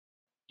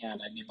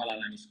यहाँलाई नेपाल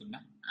अनलाइन स्कुलमा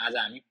आज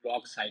हामी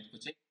ब्लग साइटको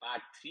चाहिँ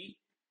पार्ट 3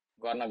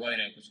 गर्न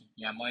गइरहेको छौँ।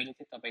 यहाँ मैले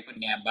चाहिँ तपाईको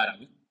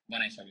न्यापबारहरु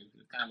बनाइसकेको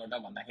छु। कहाँबाट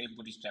भन्दाखेरि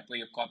बुटस्ट्र्यापको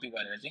यो कपी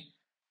गरेर चाहिँ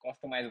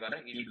कस्टमाइज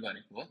गरेर एडिट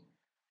गरेको हो।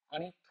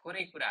 अनि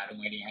थोरै कुराहरु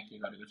मैले यहाँ के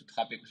गरेको छु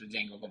थपेको छु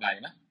ज्याङ्गोको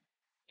बारेमा।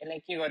 यसलाई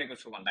के गरेको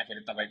छु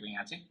भन्दाखेरि तपाईको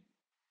यहाँ चाहिँ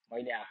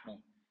मैले आफ्नो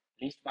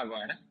लिस्टमा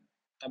गएर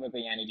तपाईको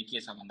यहाँनिर के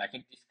छ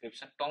भन्दाखेरि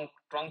डिस्क्रिप्सन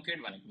ट्रङ्केट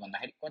भनेको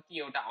भन्दाखेरि कति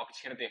एउटा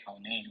अक्षर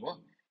देखाउने हो।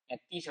 यहाँ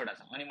 30 वटा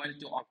छ अनि मैले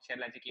त्यो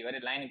अक्षरलाई चाहिँ के गरे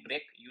लाइन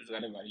ब्रेक युज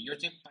गरेर गरे। यो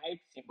चाहिँ पाइप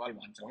सिम्बल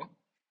भन्छ हो।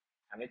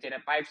 हामीले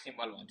चाहिँ पाइप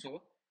सिम्बल भन्छौ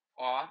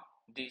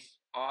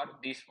अर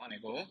दिस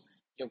भनेको हो।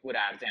 यो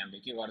कुराहरु चाहिँ हामीले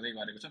के गर्दै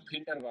गरेको छौं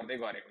फिल्टर गर्दै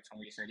गरेको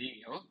छौं यसरी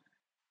हो।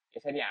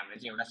 यसरी हामीले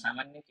चाहिँ एउटा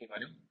सामान्य के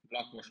गर्यौं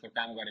ब्लग पोस्टको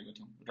काम गरेको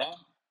थियौं र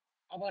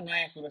अब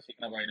नयाँ कुरा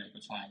सिक्न गइरहेको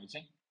छौं हामी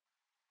चाहिँ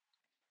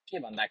के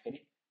भन्दाखेरि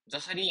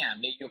जसरी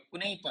हामीले यो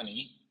कुनै पनि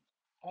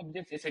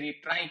अब्जेक्ट यसरी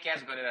ट्राई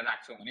क्याच गरेर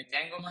राख्छौं भने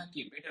ज्याङ्गोमा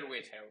के बेटर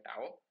वे छ एउटा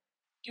हो।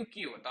 त्यो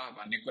के हो त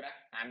भन्ने कुरा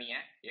हामी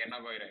यहाँ हेर्न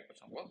गइरहेको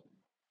छौं हो।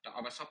 त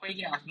अब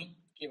सबैले आफ्नो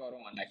के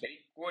गरौँ भन्दाखेरि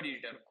कोड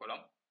एडिटर खोलौं।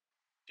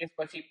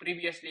 त्यसपछि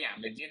प्रिभियसली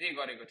हामीले जे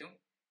गरेको थियौं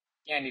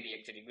त्यहाँनिर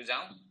एकचोटि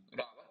बुझाउँ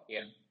र अब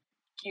हेरौँ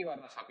के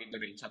गर्न सकिँदो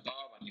रहेछ त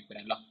भन्ने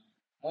कुरा। ल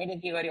मैले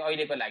के गरे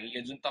अहिलेको लागि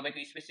यो जुन तपाईको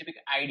स्पेसिफिक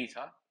आईडी छ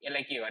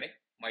यसलाई के गरे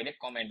मैले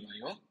कमेन्ट गरे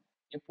हो।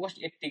 यो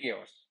पोस्ट यतिकै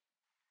होस्।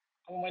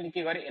 अब मैले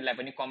के गरे यसलाई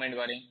पनि कमेन्ट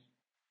गरे।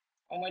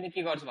 अब मैले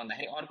के गर्छु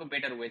भन्दाखेरि अर्को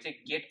बेटर वे चाहिँ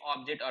गेट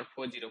अब्जेक्ट अर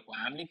 40 को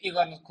हामीले के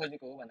गर्न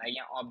खोजेको हो भन्दा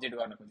यहाँ अब्जेक्ट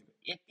गर्न खोजेको।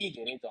 यति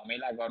धेरै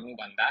झमेला गर्नु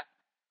भन्दा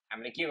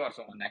हामीले के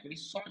गर्छौं भन्दाखेरि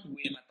सर्ट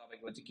वेमा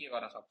तपाईको चाहिँ के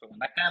गर्न सक्छौं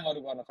भन्दा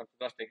कामहरु गर्न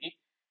सक्छौं। जस्तै कि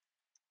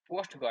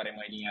पोस्ट गरे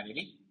मैले यहाँनिर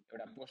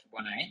एउटा पोस्ट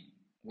बनाए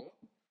हो।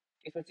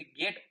 त्यसपछि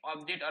गेट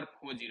अपडेट अर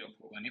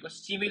 404 भनेको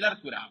सिमिलर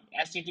कुरा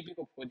हो। एचटीटीपी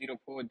को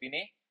 404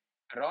 दिने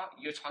र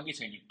यो छ कि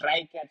छैन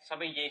ट्राई क्याच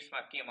सबै यसमा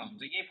केमा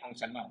हुन्छ यही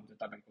फंक्सनमा हुन्छ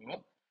तपाईको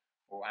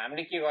हो।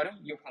 हामीले के गर्यौं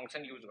यो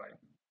फंक्सन युज गर्यौं।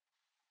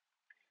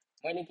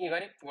 मैले के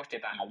गरे पोस्ट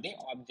यता हाल्दै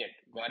अब्जेक्ट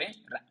गरे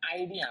र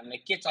आईडी हामीले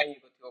के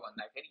चाहिएको थियो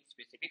भन्दाखेरि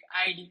स्पेसिफिक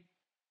आईडी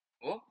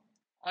हो।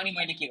 अनि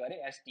मैले के गरे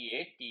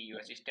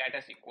STATUS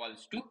स्ट्याटस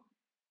इक्वल्स टु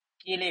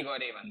केले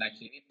गरे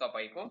भन्दाखेरि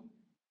तपाईको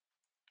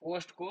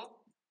पोस्टको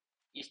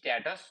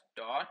स्ट्याटस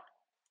डट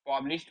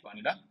पब्लिश्ड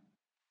भनेर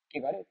के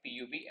गरे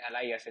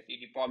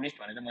PUBLISHED पब्लिश्ड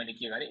भनेर मैले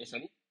के गरे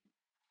यसरी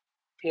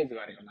फेच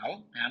गरे होला हो।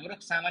 हाम्रो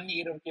सामान्य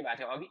एरर के भएको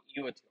थियो अघि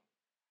यो थियो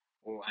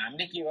हो।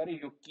 हामीले के गरे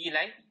यो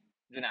कीलाई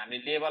जुन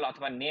हामीले लेबल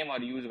अथवा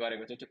नेमहरु युज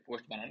गरेको थियो त्यो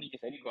पोस्ट बनाउन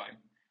यसरी गर्यौं।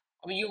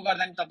 अब यो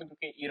गर्दा नि तपाईको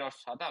के एरर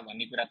छ त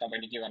भन्ने कुरा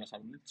तपाईले के गर्न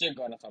सक्नुहुन्छ चेक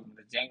गर्न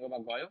सक्नुहुन्छ। ज्याङ्गोमा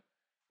गयो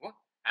हो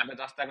हाम्रो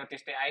जस्ताको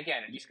त्यस्तै आयो कि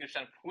हैन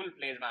डिस्क्रिप्सन फुल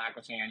पेजमा आएको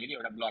छ यहाँनिर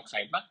एउटा ब्लग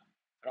साइटमा।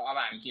 र अब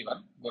हामी के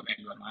गरौँ गो ब्याक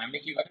गरौँ। हामीले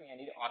के गर्यौं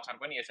यहाँनिर अक्षर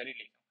पनि यसरी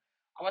लेख्यौं।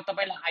 अब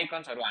तपाईलाई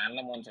आइकन्सहरु हाल्न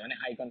मन छ भने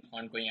आइकन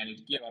फन्टको यहाँनिर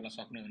के गर्न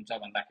सक्नुहुन्छ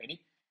भन्दाखेरि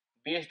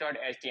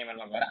base.html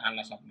मा गएर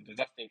हाल्न सक्नुहुन्छ।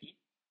 जस्तै कि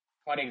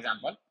फर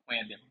एक्जाम्पल म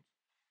यहाँ देखाउँछु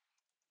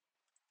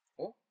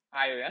हो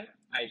ION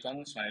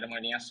आइकन्स भनेर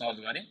मैले यहाँ सर्च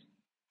गरे।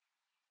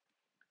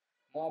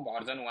 म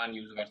भर्जन 1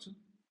 युज गर्छु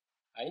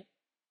है।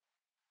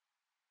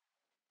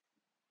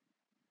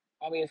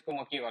 अब यसको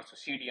म के गर्छु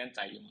CDN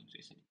चाहियो भन्छु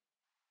यसरी।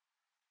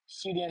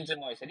 CDN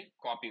चाहिँ म यसरी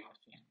कपी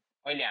गर्छु यहाँ।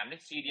 अहिले हामीले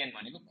CDN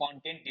भनेको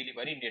कन्टेन्ट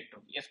डेलिभरी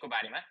नेटवर्क यसको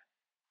बारेमा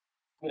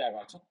कुरा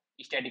गर्छौं।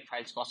 स्ट्याटिक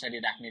फाइल्स कसरी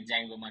राख्ने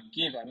ज्याङ्गोमा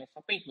के गर्ने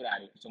सबै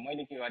कुराहरु गर्छु।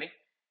 मैले के गरे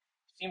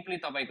सिम्पली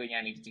तपाईको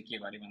यहाँनिर चाहिँ के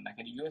गरे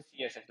भन्दाखेरि यो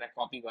CSS लाई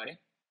कपी गरे।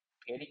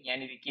 फेरि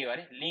यहाँनिर के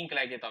गरे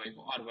लिंकलाई चाहिँ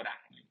तपाईको अर्को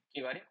राख्ने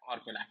के गरे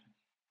अर्को राख्ने।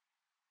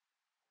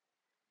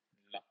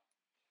 ल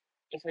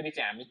यसरी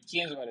चाहिँ हामीले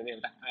चेन्ज गरेर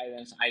एउटा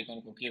आइकन्स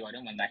आइकनको के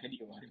गर्यौं भन्दाखेरि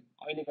यो गर्यौं।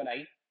 अहिलेको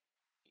लागि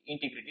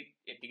इन्टिग्रिटी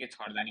यतिकै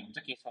छड्दा नि हुन्छ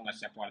के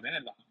समस्या पर्दैन।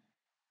 ल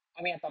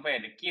अब यहाँ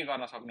तपाईहरुले के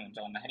गर्न सक्नुहुन्छ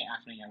भन्दाखेरि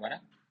आफ्नो यहाँबाट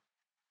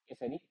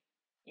यसरी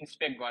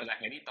इन्स्पेक्ट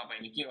गर्दाखेरि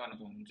तपाईले के गर्न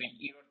सक्नुहुन्छ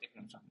एरर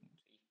देख्न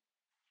सक्नुहुन्छ।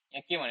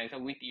 यहाँ के भनेको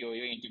छ विथ यो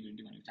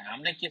इन्टिग्रिटी भनेको छ।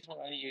 हामीलाई के छ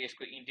अहिले यो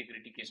यसको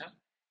इन्टिग्रिटी के छ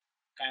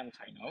काम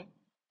छैन हो।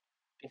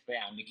 त्यसपछि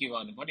हामीले के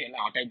गर्नु पर्यो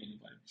यसलाई हटाइदिनु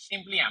पर्यो।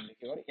 सिम्पली हामीले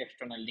के गर्यो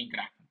एक्सटर्नल लिंक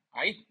राख्नु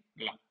है।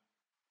 ल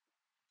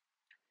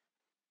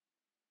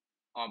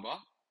अब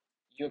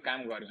यो काम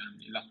गर्यौं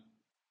हामीले। ल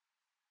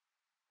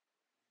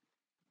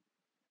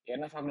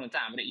हेर्न सक्नुहुन्छ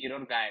हाम्रो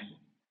एरर गायब भयो।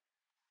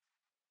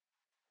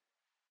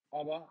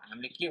 अब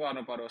हामीले के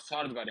गर्नु पर्यो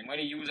सर्च गरे।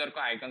 मैले युजरको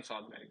आइकन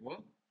सर्च गरेको हो।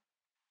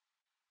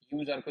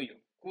 युजरको यो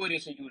को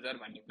रहेछ युजर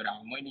भन्ने कुरा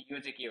हो। मैले यो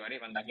चाहिँ के गरे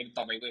भन्दाखेरि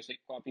तपाईको यसरी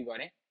कपी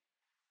गरे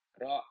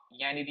र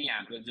यहाँनिर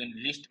हाम्रो जुन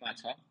लिस्टमा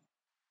छ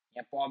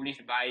यहाँ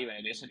पब्लिश्ड बाइ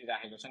भनेर यसरी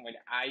राखेको छ। मैले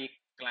आई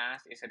क्लास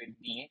यसरी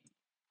दिए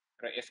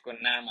र यसको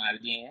नाम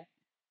हाल्दिए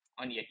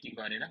अनि यति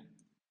गरेर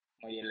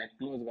मैले यसलाई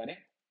क्लोज गरे।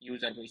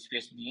 युजरको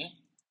स्पेस दिए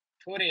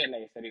थोरै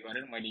यसलाई यसरी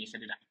गरेर मैले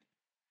यसरी राखे।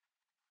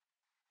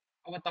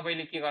 अब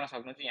तपाईले के गर्न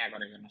सक्नुहुन्छ यहाँ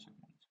गएर गर्न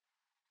सक्नुहुन्छ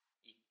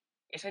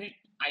यसरी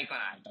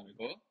आइकन आयो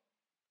तपाईको।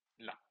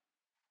 ल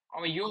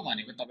अब यो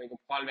भनेको तपाईको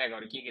फल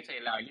ब्याकहरु के छ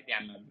यसलाई अहिले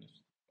ध्यान नदिनुस्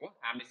हो।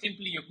 हामीले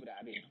सिम्पली यो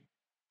कुराहरु हेरौं।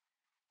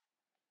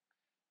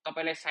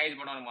 तपाईलाई साइज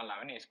बढाउन मन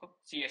लाग्यो भने यसको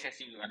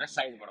CSS युज गरेर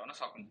साइज बढाउन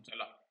सक्नुहुन्छ।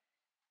 ल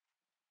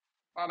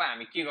अब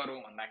हामी के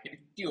गरौँ भन्दाखेरि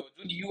त्यो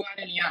जुन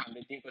URL यहाँ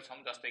हामीले दिएको छौं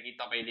जस्तै कि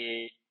तपाईले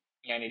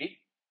यहाँनिर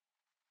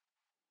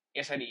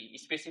यसरी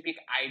स्पेसिफिक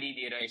आइडी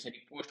दिएर यसरी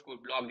पोस्टको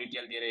ब्लग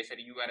डिटेल दिएर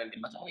यसरी युआरएल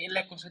दिनुपर्छ। अब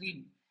यसलाई कसरी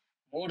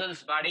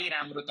मोडल्सबाटै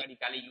राम्रो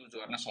तरिकाले युज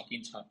गर्न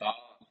सकिन्छ त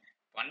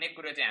भन्ने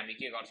कुरो चाहिँ हामी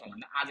के गर्छौँ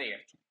भन्दा आज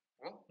हेर्छौँ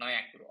हो।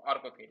 नयाँ कुरो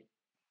अर्को फेरि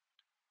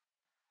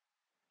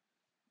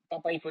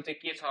तपाईको चाहिँ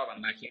के छ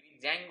भन्दाखेरि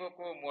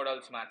ज्याङ्गोको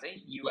मोडल्समा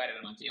चाहिँ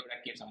युआरएलमा चाहिँ एउटा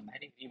के छ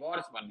भन्दाखेरि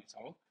रिभर्स भन्ने छ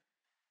हो।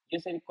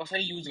 यसरी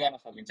कसरी युज गर्न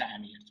सकिन्छ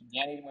हामी हेर्छौँ।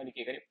 यहाँनिर मैले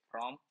के गरेँ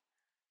फ्रम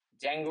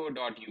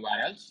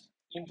django.urls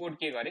इम्पोर्ट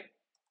के गरेँ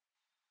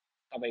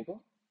तपाईको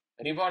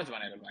रिभर्स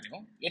भनेर गरेँ हो।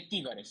 यति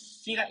गरेँ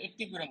सिधा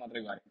यति कुरा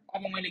मात्रै गरेँ।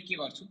 अब मैले के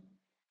गर्छु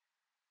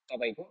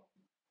तपाईको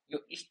यो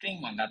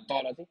स्ट्रिङ भन्दा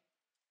तल चाहिँ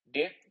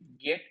डेट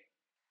गेट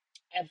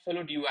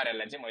एब्सोल्युट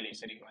युआरएललाई चाहिँ मैले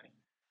यसरी गरेँ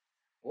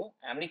हो।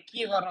 हामीले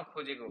के गर्न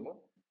खोजेको हो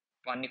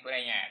भन्ने कुरा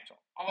यहाँ हेर्छौँ।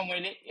 अब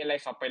मैले यसलाई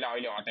सबैलाई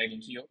अहिले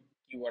हटाइदिन्छु यो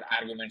किवर्ड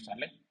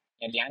आर्गुमेन्ट्सहरुलाई।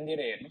 यहाँ ध्यान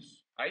दिएर हेर्नुस्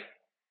है।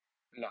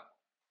 ल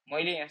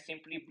मैले यहाँ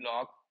सिम्पली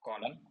ब्लक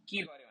कलम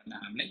के गरेँ भन्दा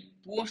हामीलाई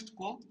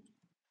पोस्टको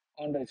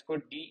अन्डरस्कोर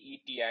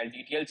डिइटिएल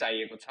डिटेल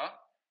चाहिएको छ।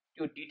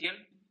 त्यो डिटेल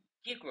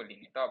के को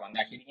लिने त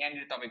भन्दाखेरि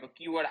यहाँनिर तपाईको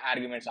किवर्ड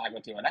आर्गुमेन्ट्स आएको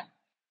थियो होला,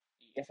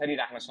 यसरी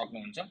राख्न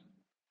सक्नुहुन्छ।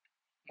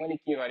 मैले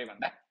के गरेँ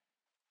भन्दा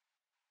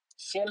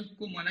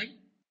सेल्फको मलाई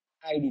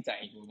आइडी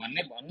चाहिएको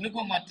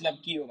भन्नुको मतलब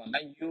के हो भन्दा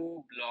यो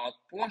ब्लग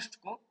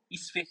पोस्टको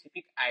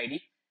स्पेसिफिक आइडी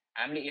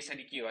हामीले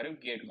यसरी के गर्यौं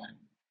गेट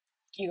गर्यौं।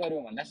 के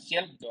गर्यौं भन्दा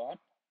सेल्फ डट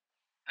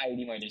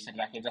आइडी मैले यसरी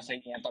राखेँ। जसै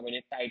कि यहाँ तपाईले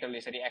टाइटल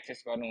यसरी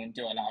एक्सेस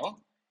गर्नुहुन्थ्यो होला हो।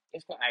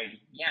 यसको आइडी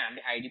यहाँ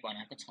हामीले आइडी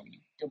बनाएको छैन,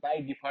 त्यो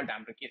बाइ डिफल्ट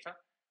हाम्रो के छ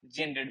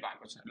जेनेरेट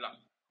भएको छ। ल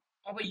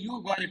अब यो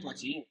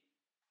गरेपछि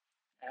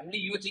हामीले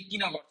यो चाहिँ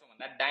किन गर्छौं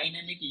भन्दा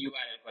डाइनामिक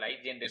युआरएल को लागि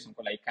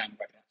जेनेरेसनको लागि काम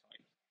गरिरहेको छ।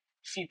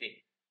 सिधै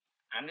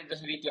हामीले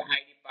जसरी त्यो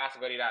आइडी पास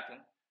गरिरहेथ्यौं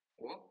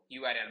हो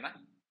युआरएल मा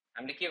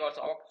हामीले के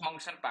गर्छौं अब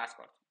फंक्सन पास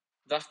गर्छौं।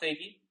 जस्तै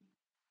कि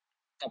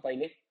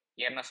तपाईले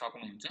हेर्न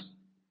सक्नुहुन्छ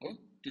हो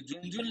त्यो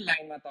जुन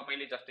लाइनमा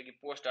तपाईले जस्तै कि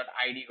पोस्ट डट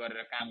आइडी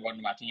गरेर काम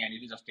गर्नुभएको छ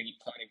यहाँनिर। जस्तै कि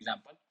फर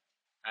एक्जाम्पल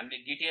हामीले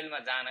डिटेलमा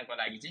जानको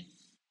लागि चाहिँ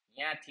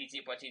यहाँ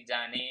थिचेपछि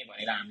जाने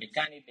भनेर हामीले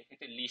कहाँनिर लेखेको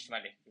थियो लिस्टमा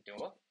लेखेको थियो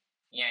हो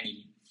यहाँनिर।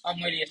 अब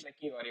मैले यसलाई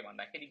के गरेँ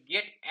भन्दाखेरि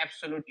गेट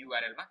एब्सोल्युट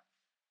युआरएल मा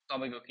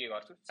तपाईको के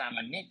गर्छु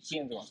सामान्य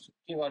चेन्ज गर्छु।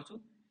 के गर्छु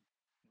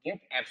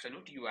गेट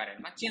एब्सोल्युट युआरएल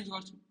मा चेन्ज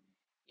गर्छु।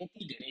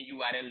 यति धेरै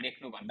युआरएल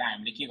लेख्नु भन्दा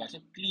हामीले के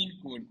गर्छौं क्लीन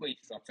कोडको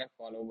स्ट्रक्चर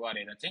फलो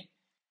गरेर चाहिँ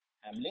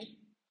हामीले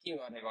के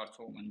गर्ने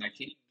गर्छौं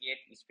भन्दाखेरि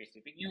गेट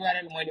स्पेसिफिक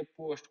युआरएल मैले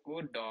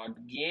पोस्टको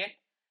dot get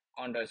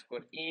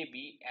underscore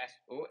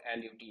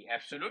एबीएसओएलयुटी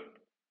absolute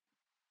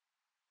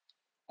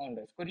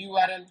underscore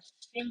URL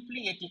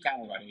simply यति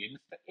काम गरे।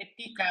 हेर्नुस् त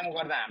यति काम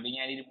गर्दा हामीले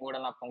यहाँनिर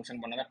मोडलमा फंक्सन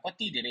बनाउँदा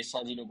कति धेरै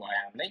सजिलो भयो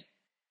हामीलाई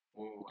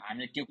हो।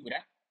 हामीले त्यो कुरा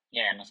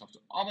यहाँ हेर्न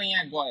सक्छौं। अब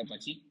यहाँ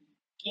गएपछि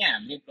के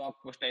हामीले ब्लग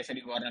पोस्ट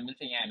यसरी गर्न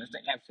मिल्छ। यहाँ हेर्नुस्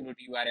त एब्सोल्युट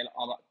युआरएल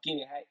अब के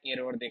देखायो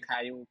एरर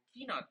देखायो।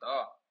 किन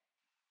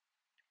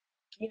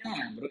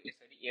हाम्रो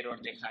यसरी एरर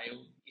देखायो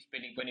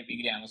स्पेलिङ पनि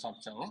बिग्रिहाल्न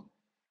सक्छ हो।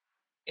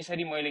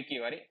 यसरी मैले के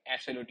गरे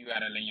एब्सोल्युट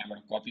युआरएल यहाँबाट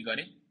कपी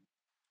गरे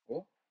हो।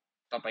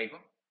 तपाईको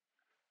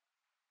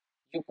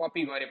यो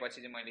कपी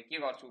गरेपछि चाहिँ मैले के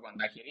गर्छु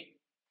भन्दाखेरि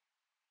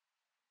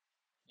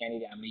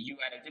यहाँनिर हामीले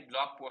युआरएल चाहिँ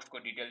ब्लग पोस्टको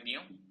डिटेल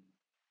दियौं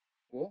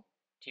हो।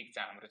 ठीक छ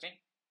हाम्रो चाहिँ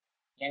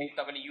यहाँनिर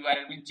तपाईले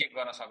युआरएल पनि चेक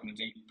गर्न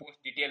सक्नुहुन्छ। पोस्ट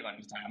डिटेल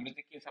भन्ने छ हाम्रो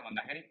चाहिँ के छ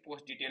भन्दाखेरि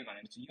पोस्ट डिटेल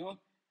भनेर छ यो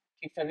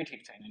ठीक छ कि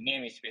ठीक छैन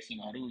नेम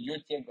स्पेसिङहरु यो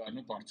चेक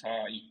गर्नुपर्छ।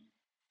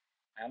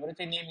 हाम्रो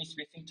चाहिँ नेम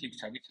स्पेसिङ ठीक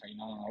छ कि छैन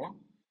हो।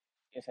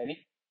 यसरी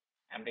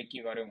हामीले के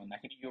गर्यौं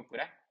भन्दाखेरि यो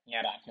कुरा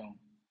यहाँ राख्यौं।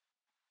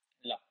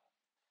 ल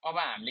अब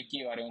हामीले के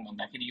गर्यौं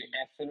भन्दाखेरि यो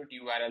एब्सोल्युट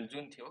युआरएल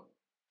जुन थियो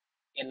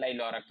यसलाई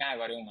लएर कहाँ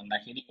गर्यौं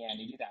भन्दाखेरि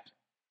यहाँनिर राख्यौं।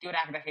 त्यो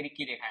राख्दाखेरि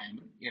के देखायो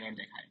हाम्रो एरर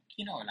देखायो।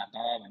 किन होला त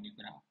भन्ने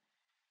कुरा हो।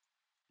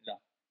 ल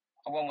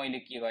अब मैले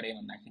के गरेँ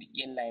भन्दाखेरि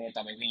यसलाई नै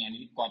तपाईको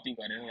यहाँनिर कपी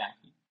गरेर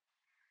राखेँ।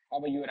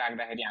 अब यो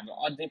राख्दाखेरि हाम्रो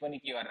अझै पनि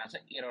के गरिरहेछ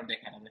एरर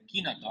देखाइरहेछ।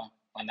 किन त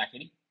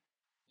भन्दाखेरि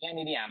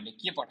यहाँनिर हामीले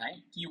के पठाए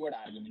किवर्ड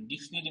आर्गुमेन्ट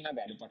डिक्सनरीमा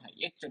भ्यालु पठाए।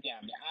 एकचोटी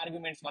हामीले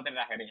आर्गुमेन्ट्स मात्रै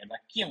राखेर हेर्दा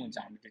के हुन्छ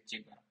हामी त्यो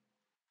चेक गरौँ।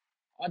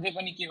 अझै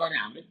पनि के गर्यो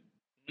हामीले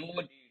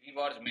no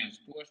reverse match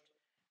post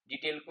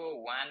डिटेलको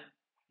one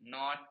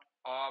not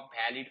a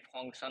valid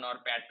function or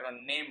pattern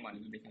name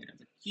भनेर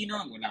देखाइरहेछ। किन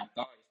होला त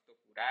यस्तो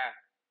कुरा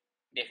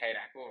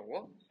देखाइरहेको हो।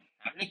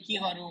 हामीले के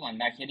गर्यौं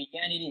भन्दाखेरि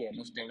यहाँनिर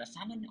हेर्नुस् त एउटा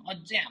सामान्य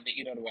अझै हामीले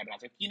एरर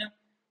गरिरहेछ। किन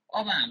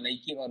अब हामीलाई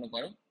के गर्नु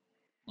पर्यो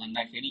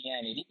भन्दाखेरि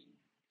यहाँनिर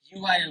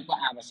युआरएल को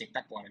आवश्यकता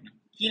परेन।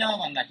 किन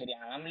भन्दाखेरि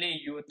हामीले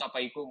यो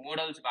तपाईको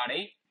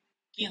मोडल्सबाटै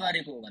के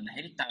गरेको हो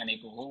भन्दाखेरि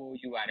तानेको हो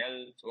युआरएल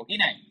हो कि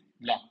नै।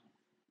 ल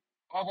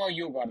अब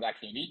यो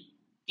गर्दाखेरि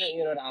के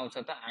एरर आउँछ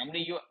त हामीले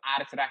यो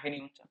आर्क्स राखे नि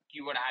हुन्छ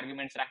किवर्ड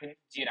आर्गुमेन्ट्स राखे नि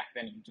जे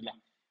राख्दा नि हुन्छ। ल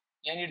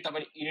यहाँनिर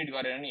तपाईले एडिट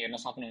गरेर नि हेर्न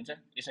सक्नुहुन्छ।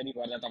 यसरी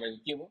गर्दा तपाईको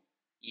के हो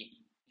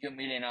यो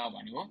मिलेन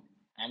भने हो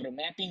हाम्रो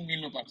म्यापिङ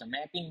मिल्नुपर्छ।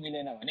 म्यापिङ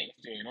मिलेन भने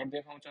यस्तो एरर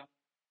देखाउँछ।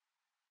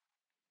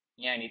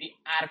 यहाँनिर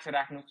आर्क्स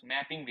राख्नुस्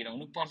म्यापिङ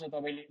मिलाउनु पर्छ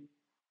तपाईले।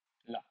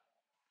 ल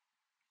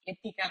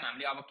यति काम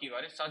हामीले अब के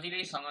गर्यो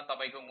सजिलैसँग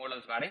तपाईको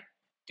मोडल्सबाटै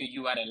त्यो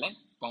युआरएल लाई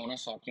पाउन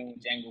सक्यौं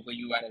ज्याङ्गोको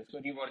युआरएल को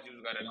रिभर्स युज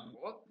गरेर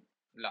हो।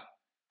 ल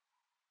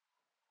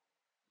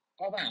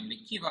अब हामीले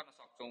के गर्न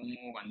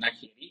सक्छौं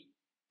भन्दाखेरि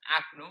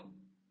आफ्नो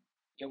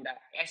एउटा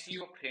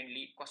एसइओ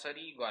फ्रेन्डली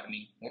कसरी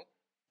गर्ने हो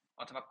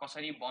अथवा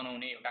कसरी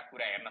बनाउने एउटा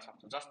कुरा हेर्न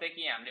सक्छौं। जस्तै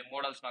कि हामीले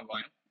मोडल्समा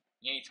गयौं,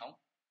 यही छौं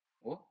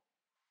हो।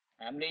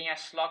 हामीले यहाँ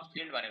स्लग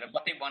फिल्ड भनेर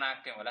कतै बनाएको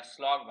थियौं होला,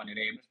 स्लग भनेर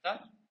हेर्नुस् त।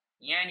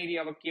 यहाँनिर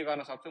अब के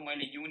गर्न सक्छु,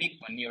 मैले युनिक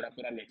भन्ने एउटा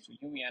कुरा लेख्छु,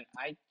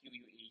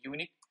 युएनआईक्यूयुई,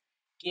 युनिक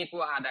के को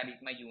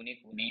आधारितमा युनिक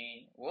हुने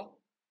हो,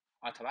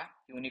 अथवा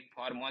युनिक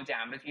फर्मल चाहिँ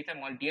हाम्रो के छ,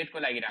 मैले डेटको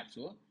लागि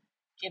राख्छु हो।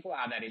 के को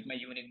आधारितमा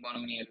युनिक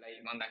बनाउने यसलाई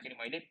भन्दाखेरि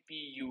मैले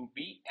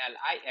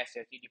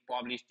PUBLISHED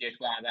पब्लिश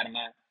डेटको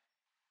आधारमा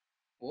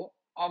हो।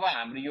 अब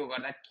हाम्रो यो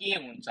गर्दा के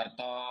हुन्छ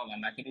त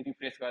भन्दाखेरि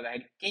रिफ्रेश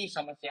गर्दाखेरि केही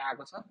समस्या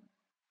आएको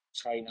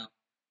छैन।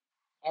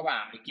 अब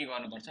हामीले के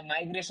गर्नुपर्छ,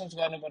 माइग्रेसन्स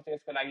गर्नुपर्छ।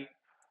 यसको लागि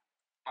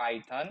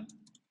पाइथन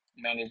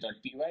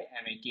manage.py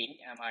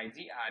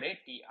MAKEMIGRATIONS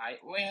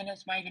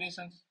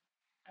माइग्रेसन्स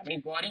हामीले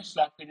गर्यौं,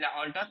 स्लग फिल्डलाई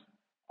अल्टर।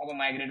 अब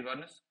माइग्रेट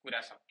गर्नुस्,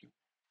 कुरा सक्यो।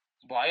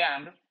 भयो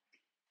हाम्रो।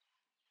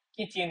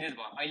 के चेन्जेस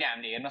भयो अहिले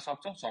हामीले हेर्न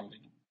सक्छौं,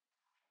 सक्दैनौं।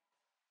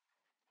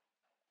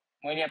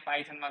 मैले यहाँ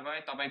पाइथनमा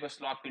गएँ, तपाईको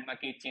स्लग फिल्डमा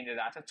केही चेन्जेस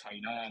आएको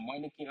छैन।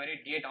 मैले के गरेँ,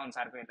 डेट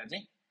अनुसारको यता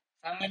चाहिँ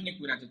सामान्य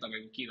कुरा चाहिँ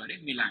तपाईको के गरेँ,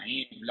 मिलाएँ।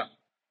 ल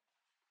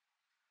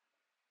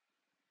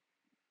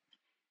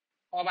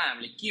अब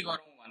हामीले के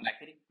गरौँ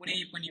भन्दाखेरि कुनै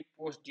पनि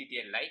पोस्ट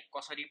डिटेललाई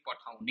कसरी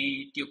पठाउने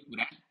त्यो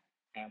कुरा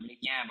हामीले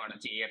यहाँबाट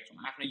चाहिँ हेर्छौं।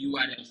 आफ्नो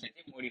युआरएल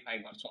चाहिँ मोडिफाई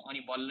गर्छौं, अनि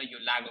बल्ल यो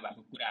लागु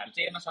भएको कुराहरु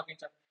चाहिँ हेर्न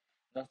सकिन्छ।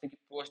 जस्तै कि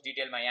पोस्ट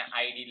डिटेलमा यहाँ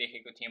आईडी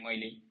लेखेको थिएँ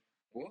मैले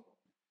हो।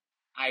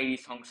 आईडी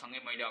सँगसँगै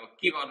मैले अब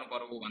के गर्नु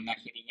पर्यो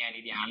भन्दाखेरि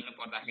यहाँनिर हाल्नु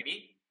पर्दाखेरि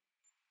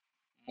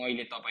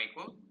मैले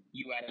तपाईको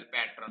युआरएल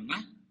प्याटर्नमा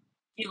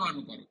के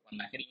गर्नु पर्यो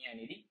भन्दाखेरि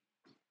यहाँनिर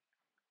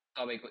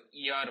तपाईको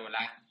इयर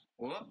होला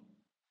हो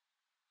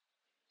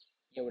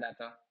एउटा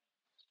त,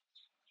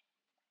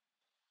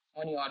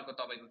 अनि अर्को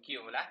तपाईको के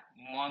होला,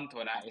 मन्थ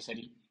होला।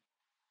 यसरी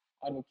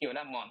अर्को के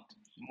होला,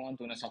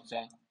 मन्थ हुन सक्छ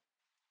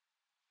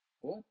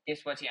हो।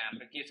 त्यसपछि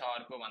हाम्रो के छ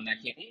अर्को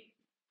भन्दाखेरि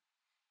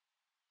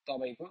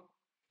तपाईको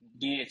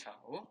डे छ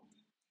हो,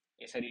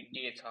 यसरी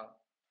डे छ।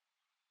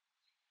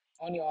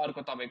 अनि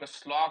अर्को तपाईको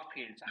स्लग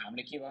फिल्ड छ।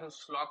 हामीले के गर्छौं,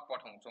 स्लग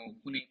पठाउँछौं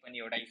कुनै पनि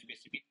एउटा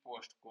स्पेसिफिक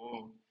पोस्टको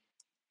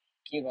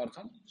के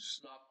गर्छौं,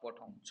 स्लग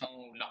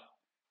पठाउँछौं। ल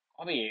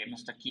अब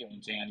हेर्नुस् त के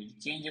हुन्छ, यहाँनिर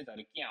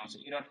चेन्जेसहरु के आउँछ।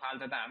 एरर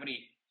फाल्छ त हाम्रो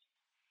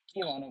के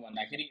भन्नु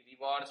भन्दाखेरि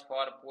reverse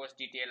for post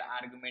detail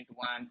argument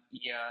 1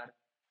 year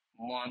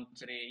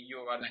month रे यो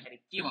गर्दाखेरि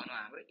के भन्नु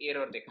हाम्रो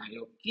एरर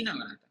देखायो। किन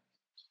होला त,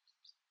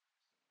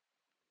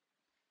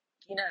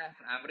 किन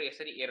हाम्रो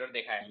यसरी एरर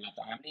देखायो होला त।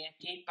 हामीले यहाँ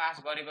केही पास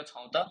गरेको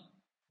छौं त,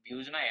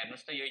 भ्युजमा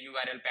हेर्नुस् त यो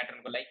युआरएल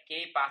प्याटर्नको लागि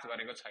केही पास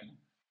गरेको छैन।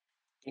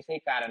 त्यसै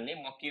कारणले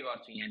म के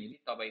गर्छु,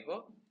 यहाँनिर तपाईको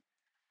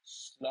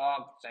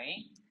स्लग चाहिँ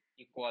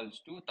इक्वल्स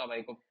टु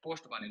तपाईको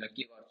पोस्ट भनेर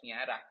के गर्छु,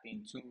 यहाँ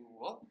राख्दिन्छु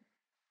हो।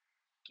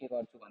 के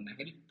गर्छु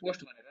भन्दाखेरि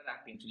पोस्ट भनेर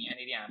राख्दिन्छु।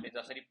 यहाँनिर हामीले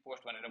जसरी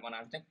पोस्ट भनेर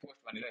बनाएको थियौं, पोस्ट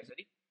भनेर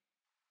यसरी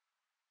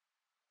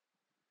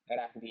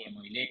राखिदिएँ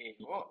मैले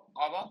हो।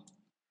 अब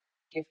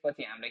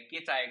त्यसपछि हामीलाई के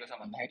चाहिएको छ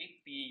भन्दाखेरि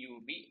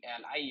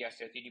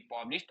PUBLISHED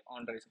पब्लिस्ड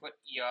अंडरस्कोर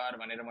इयर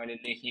भनेर मैले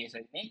लेखेँ।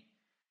 यसरी नै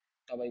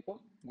तपाईको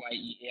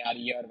YEAR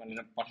इयर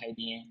भनेर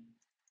पठाइदिएँ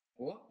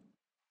हो।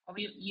 अब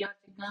यो इयर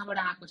चाहिँ कहाँबाट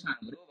आएको छ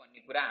हाम्रो भन्ने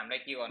कुरा हामीलाई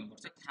के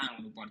गर्नुपर्छ, थाहा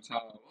हुनुपर्छ हो।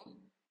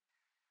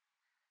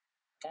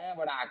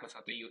 कहाँबाट आएको छ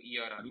त यो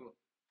इयरहरु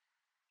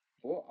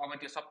हो। अब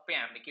त्यो सबै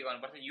हामीले के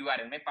गर्नुपर्छ,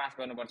 युआरएल मै पास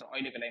गर्नुपर्छ।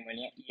 अहिलेको लागि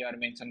मैले यहाँ इयर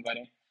मेन्सन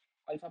गरेँ।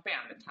 अहिले सबै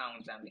हामीले थाहा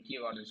हुन्छ हामीले के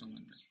गर्दैछौँ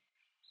भनेर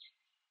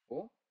हो।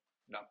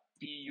 ल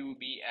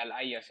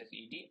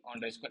PUBLISHED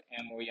underscore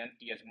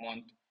MONTH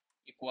month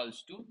equals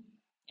to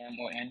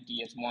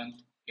MONTH month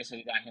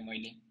यसरी राखेँ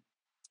मैले।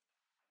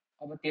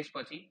 अब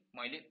त्यसपछि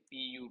मैले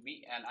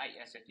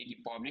PUBLISHED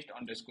पब्लिस्ड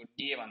अंडरस्कोर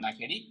डे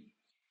भन्दाखेरि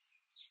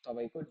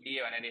तपाईको डे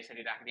भनेर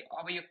यसरी राख्दिए।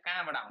 अब यो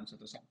कहाँबाट आउँछ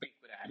त सबै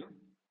कुराहरु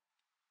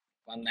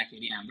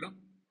भन्दाखेरि हाम्रो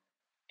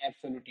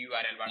एब्सोल्युट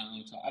युआरएल बाट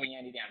आउँछ। अब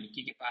यहाँनिर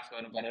हामीले के पास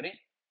गर्नु पर्यो रे,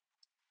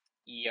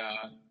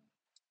 इयर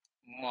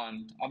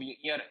मन्थ। अब यो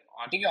इयर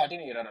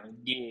हटेन एररहरु,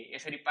 डे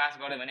यसरी पास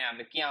गर्यो भने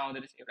हामीले के आउँदो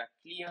रहेछ, एउटा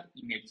क्लियर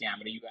इमेज चाहिँ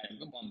हाम्रो युआरएल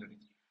को बन्द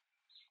रहेछ।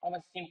 अब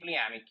सिम्पली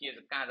हामी के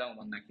कहाँ जाउँ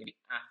भन्दाखेरि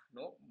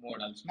आफ्नो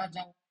मोडल्समा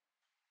जाउँ।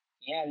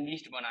 यहाँ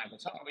लिस्ट बनाएको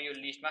छ। अब यो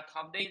लिस्टमा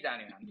थप्दै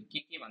जाने हामीले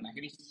के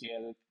भन्दाखेरि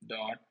self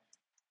dot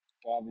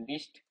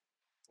published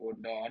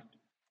dot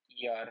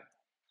year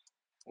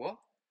हो।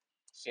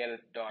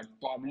 सेल्फ डट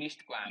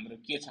पब्लिस्ड को हाम्रो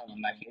के छ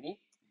भन्दाखेरि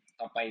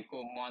तपाईको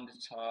मन्थ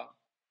छ।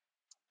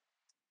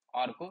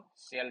 अर्को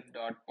सेल्फ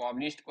डट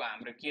पब्लिस्ड को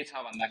हाम्रो के छ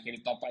भन्दाखेरि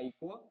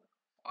तपाईको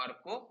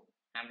अर्को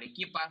हामीले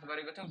के पास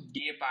गरेको थियौं,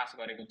 डे पास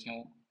गरेको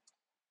थियौं।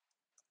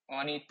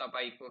 अनि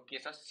तपाईको के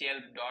छ,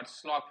 सेल्फ डट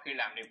स्लग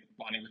फिल्ड हामीले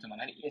भनेको छ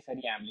भन्दाखेरि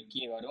यसरी हामीले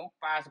के गर्यौं,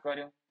 पास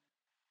गर्यौं।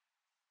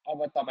 अब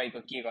तपाईको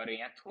के गर्यो,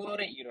 यहाँ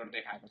थोरै एरर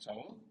देखाएको छ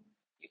हो।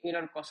 यो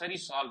एरर कसरी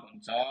सल्भ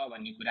हुन्छ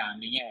भन्ने कुरा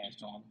हामीले यहाँ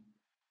हेर्छौं। अब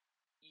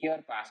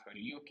इयर पास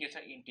गर्यो, यो के छ,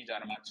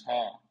 इन्टिजरमा छ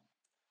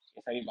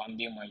यसरी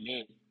भनिदिए मैले।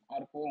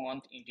 अर्को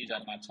मन्थ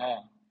इन्टिजरमा छ,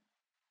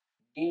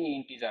 डे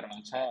इन्टिजरमा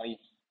छ है।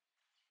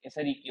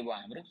 यसरी के भयो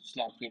हाम्रो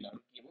स्लग फिल्डहरु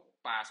के भयो,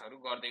 पासहरु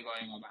गर्दै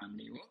गयौं अब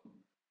हामीले हो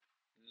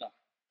ल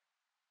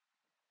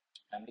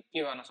हामीले के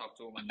गर्न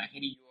सक्छौं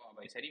भन्दाखेरि यो अब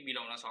यसरी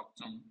मिलाउन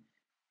सक्छौं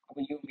अब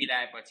यो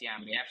मिलाएपछि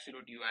हामीले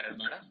एब्सोल्युट युआरएल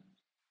बाट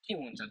के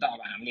हुन्छ त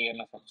अब हामीले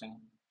हेर्न सक्छौं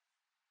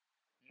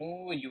नो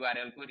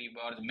युआरएल को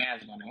रिभर्स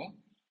म्याच भन्यो हो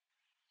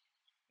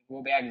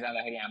गो ब्याक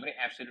जाँदाखेरि हाम्रो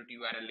एब्सोल्युट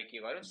युआरएल ले के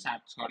गर्यो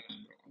साथ छोड्यो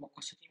हाम्रो अब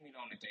कसरी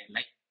मिलाउने त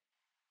यसलाई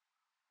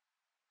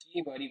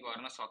के गरी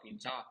गर्न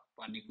सकिन्छ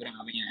भन्ने कुरा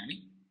अब यहाँ हामी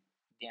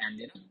ध्यान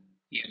दिएर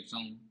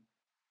हेर्छौं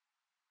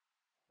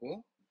हो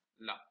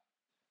ल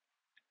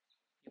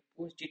यो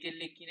पोस्ट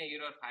डिटेलले किन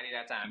एरर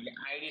फालिरहेछ हामीले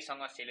आईडी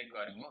सँग सिलेक्ट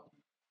गर्यौं हो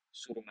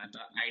सुरुमा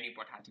त आईडी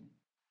पठाथ्यौं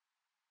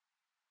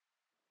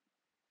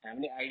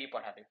हामीले आईडी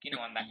पठाथ्यौं किन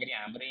भन्दाखेरि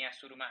हाम्रो यहाँ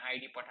सुरुमा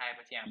आईडी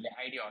पठाएपछि हामीले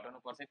आईडी हटाउनु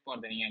पर्छ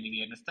पर्दैन यहाँ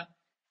हेर्नुस् त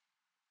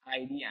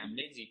आईडी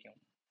हामीले झिक्यौं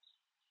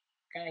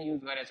कहाँ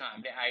युज गरेछौं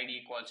हामीले आईडी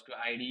इक्वल्स टु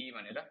आईडी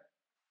भनेर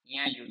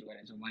यहाँ युज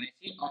गरेछौं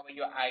भनेपछि अब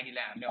यो आईडी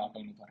लाई हामीले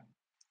हटाउनु पर्यो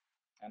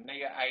हामीलाई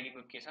यो आईडी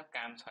को के छ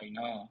काम छैन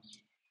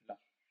ल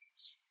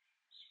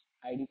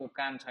आईडी को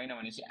काम छैन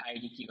भनेपछि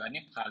आईडी के गर्ने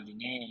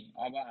फाल्दिने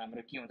अब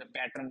हाम्रो के हुन्छ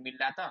प्याटर्न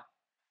मिल्ला त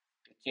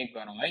चेक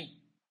गरौँ है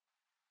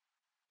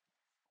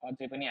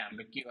अझै पनि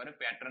हाम्रो के गर्यो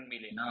प्याटर्न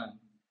मिलेन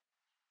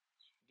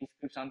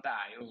डिस्क्रिप्सन त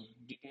आयो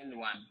डिटेल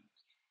 1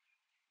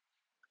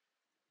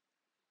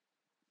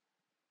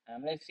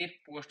 हामीलाई सिर्फ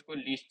पोस्ट को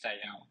लिस्ट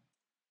चाहियो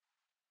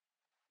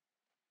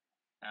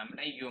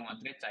हामीलाई यो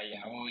मात्रै चाहियो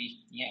हो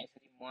यहाँ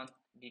यसरी मन्थ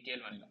डिटेल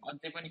भनेर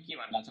अझै पनि के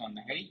भन्दा छ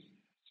भन्दाखेरि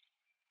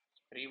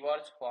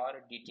reverse for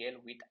detail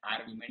with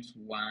arguments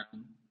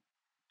 1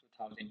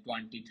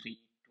 2023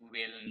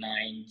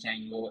 12/9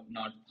 𝘂𝗶𝗹𝗹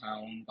not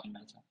found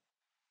भन्दा छ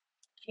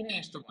किन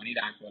यस्तो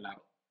भनिरहेको होला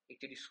हो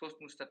एकचोटी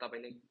सोच्नुस् त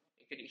तपाईले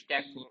एकचोटी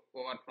स्ट्याक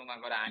ओभरफ्लोमा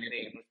गएर हानेर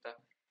हेर्नुस् त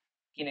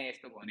किन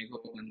यस्तो भनेको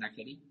हो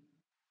भन्दाखेरि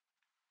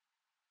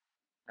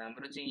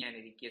हाम्रो चाहिँ यहाँ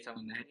के छ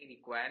भन्दाखेरि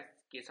रिक्वायर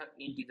के छ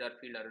इन्टिजर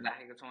फिल्डहरु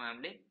राखेको छौं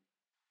हामीले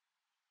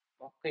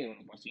पक्कै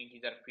हुनुपर्छ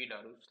इन्टिजर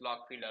फिल्डहरु स्लग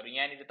फिल्डहरु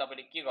यहाँ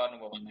तपाईले के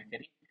गर्नुभयो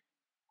भन्दाखेरि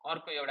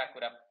अर्को एउटा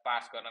कुरा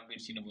पास गर्न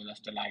बिर्सिनुभयो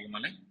जस्तो लाग्यो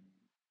मलाई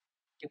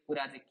त्यो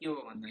कुरा चाहिँ के हो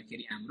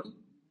भन्दाखेरि हाम्रो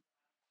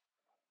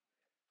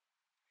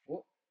हो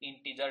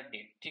इन्टिजर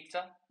डेट ठीक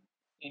छ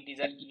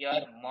इन्टिजर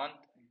इयर मन्थ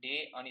डे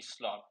अनि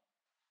स्लग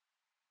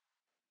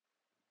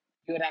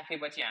यो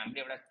राखेपछि हामीले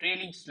एउटा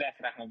ट्रेलिङ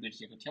स्ल्याश राख्न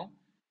बिर्सेको थियौं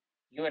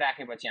यो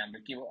राखेपछि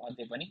हाम्रो के हो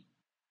अझै पनि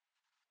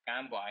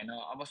काम भएन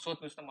अब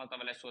सोच्नुस् त म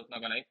तपाईलाई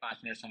सोच्नको लागि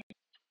 5 मिनेट समय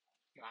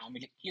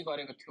हामीले के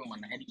गरेको थियौं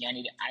भन्दाखेरि यहाँ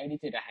नि आईडी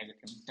चाहिँ राखेको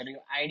थियौं तर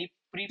यो आईडी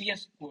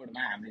प्रिभियस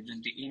कोडमा हामीले जुन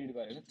चाहिँ एडिट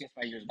गरेको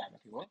त्यसमा युज भएको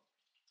थियो हो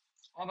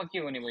अब के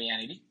हुने भयो यहाँ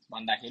नि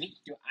भन्दाखेरि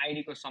त्यो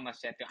आईडी को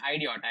समस्या त्यो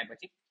आईडी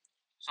हटाएपछि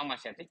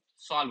समस्या चाहिँ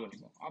सल्भ हुने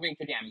भयो अब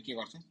एकचोटी हामी के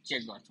गर्छौं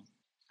चेक गर्छौं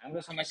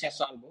हाम्रो समस्या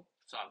सल्भ हो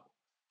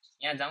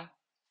यहाँ जाउँ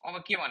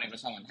अब के भनेको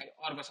छ भन्दाखेरि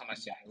अर्को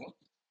समस्या आयो हो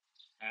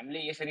हामीले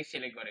यसरी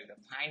सिलेक्ट गरेको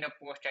फाइन्ड अ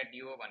पोस्ट एट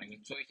यो भनेको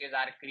choices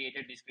are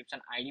created description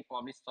ID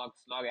publish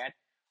slug at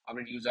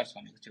update users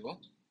भनेको थियो हो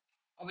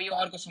अब यो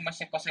अर्को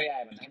समस्या कसरी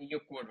आयो भन्दाखेरि यो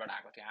कोडबाट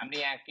आएको थियो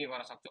हामीले यहाँ के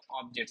गर्न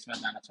सक्छौं अब्जेक्ट्समा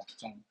जान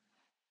सक्छौं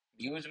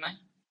भ्युजमा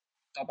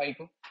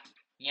तपाईको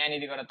यहाँ नि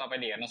गएर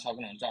तपाईले हेर्न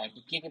सक्नुहुन्छ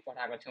अर्को के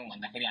पठाएको थियौं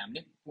भन्दाखेरि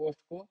हामीले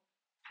पोस्टको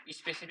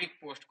स्पेसिफिक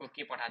पोस्टको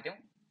के पठाथ्यौं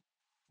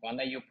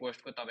भन्दा यो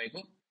पोस्टको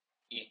तपाईको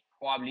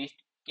पब्लिश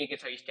के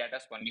छ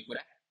स्ट्याटस भन्ने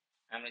कुरा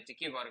हामीले चाहिँ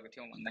के गरेको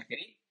थियौं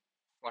भन्दाखेरि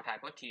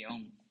पठाएको थियौं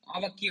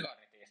अब के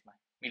गर्ने त यसमा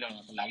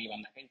मिलाउनको लागि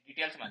भन्दाखेरि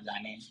डिटेल्समा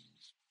जाने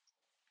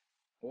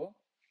हो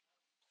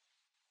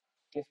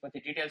त्यसपछि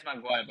डिटेल्समा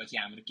गएपछि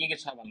हाम्रो के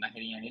छ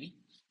भन्दाखेरि यहाँ नि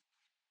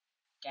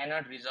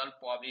cannot resolve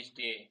publish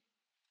day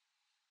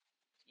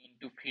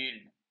into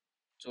field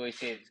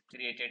choices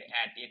created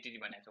at यति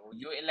भनेको हो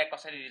यो यसलाई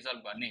कसरी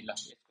रिजल्भ गर्ने ल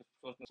यसको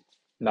सोच्नु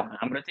ल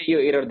हाम्रो चाहिँ यो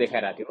एरर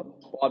देखाइराथ्यो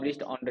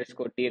पब्लिश्ड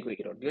अन्डरस्कोर डे को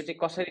एरर यो चाहिँ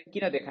कसरी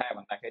किन देखायो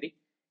भन्दाखेरि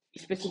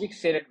स्पेसिफिक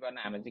सेलेक्ट गर्न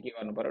हामीले चाहिँ के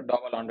गर्नु पर्यो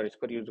डबल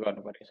अन्डरस्कोर युज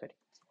गर्नु पर्यो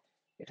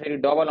यसरी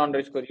डबल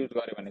अन्डरस्कोर युज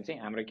गर्यो भने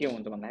चाहिँ हाम्रो के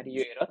हुन्छ भन्दाखेरि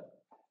यो एरर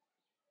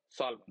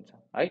सल्भ हुन्छ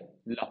है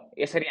ल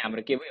यसरी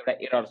हाम्रो के भयो एउटा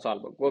एरर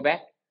सल्भ भयो गो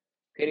ब्याक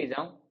फेरि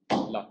जाउँ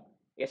ल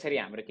यसरी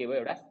हाम्रो के भयो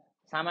एउटा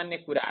सामान्य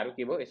कुराहरु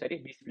के भयो यसरी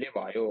डिस्प्ले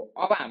भयो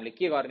अब हामीले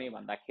के गर्ने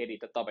भन्दाखेरि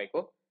त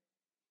तपाईको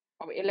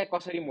अब यसलाई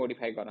कसरी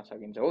मोडिफाई गर्न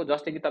सकिन्छ हो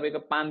जस्तै कि तपाईको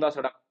 5-10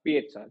 वटा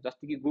पेज छ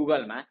जस्तै कि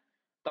गुगलमा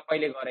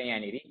तपाईले गरे यहाँ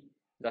नि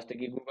जस्तै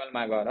कि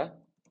गुगलमा गएर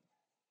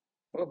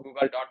हो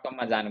google.com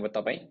मा जानुभयो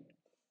तपाई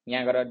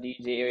यहाँ गएर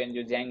DJONG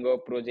Django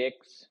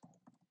प्रोजेक्ट्स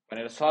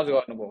भनेर सर्च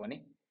गर्नुभयो भने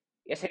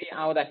यसरी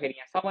आउँदाखेरि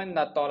यहाँ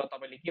सबैभन्दा तल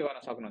तपाईले के गर्न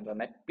सक्नुहुन्छ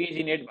भन्दा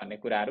पेजिनेट भन्ने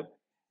कुराहरु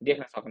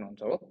देख्न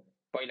सक्नुहुन्छ हो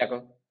पहिलाको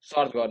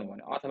सर्च गर्नु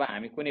भने अथवा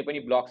हामी कुनै पनि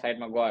ब्लग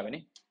साइटमा गयो भने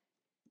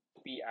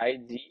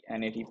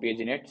PIGNET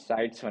पेजिनेट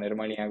साइट्स भनेर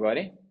मैले यहाँ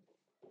गरे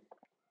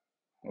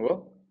हो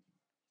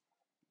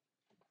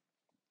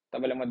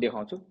तपाईलाई म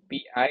देखाउँछु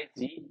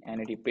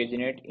PIGNET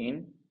पेजिनेट इन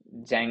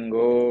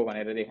Django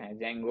भनेर देखाए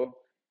Django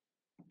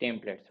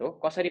टेम्प्लेट्स हो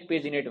कसरी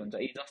पेजिनेट हुन्छ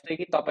जस्तै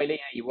कि तपाईले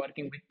यहाँ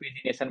वर्किङ विथ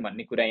पेजिनेसन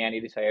भन्ने कुरा यहाँ नि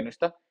छ हेर्नुस्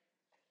त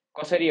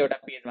कसरी एउटा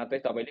पेजमा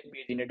चाहिँ तपाईले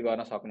पेजिनेट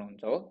गर्न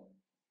सक्नुहुन्छ हो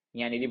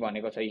यहाँ नि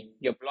भनेको छ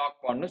यो ब्लग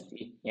पढ्नुस्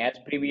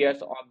ह्याज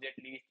प्रिभियस अब्जेक्ट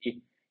लिस्ट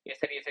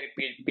यसरी यसरी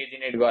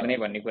पेजिनेट गर्ने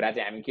भन्ने कुरा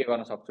चाहिँ हामी के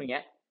गर्न सक्छौं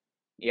यहाँ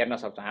हेर्न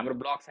सक्छौं। हाम्रो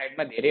ब्लक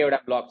साइडमा धेरैवटा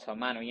ब्लक छ,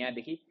 मानौ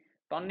यहाँदेखि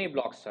टन्नै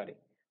ब्लक्स छ अरे।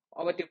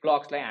 अब त्यो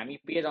ब्लक्सलाई हामी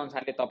पेज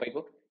अनुसारले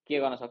तपाईको के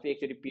गर्न सक्छौं,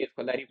 एकचोटी पेज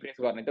खोल्दा रिफ्रेश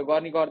गर्ने त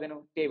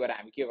गर्दैनौं, त्यही भएर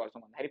हामी के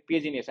गर्छौं भन्दाखेरि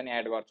पेजिनेसन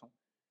एड गर्छौं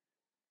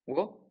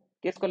हो।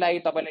 त्यसको लागि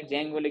तपाईलाई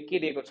ज्याङ्गोले के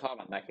दिएको छ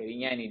भन्दाखेरि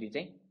यहाँनिर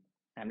चाहिँ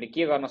हामीले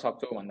के गर्न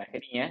सक्छौं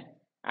भन्दाखेरि यहाँ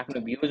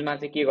आफ्नो भ्युजमा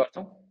चाहिँ के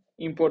गर्छौं,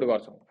 इम्पोर्ट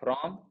गर्छौं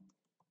फ्रम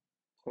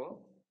हो।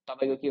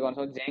 तपाईको के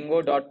गर्छौं,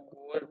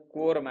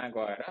 django.core मा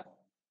गएर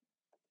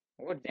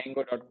हो,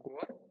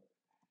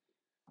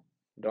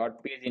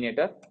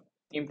 django.core.pageinator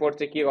इम्पोर्ट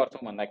चाहिँ के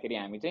गर्छौं भन्दाखेरि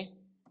हामी चाहिँ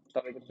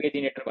तपाईको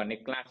पेजिनेटर भन्ने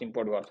क्लास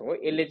इम्पोर्ट गर्छौं हो।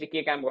 यसले चाहिँ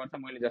के काम गर्छ,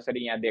 मैले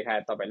जसरी यहाँ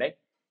देखाए तपाईलाई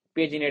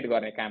पेजिनेट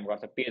गर्ने काम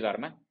गर्छ,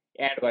 पेजहरुमा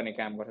एड गर्ने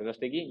काम गर्छ।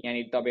 जस्तै कि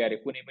यहाँनिर तपाईहरु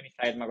कुनै पनि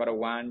साइडमा गएर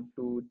 1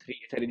 2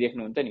 3 यसरी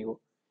देख्नुहुन्छ नि हो,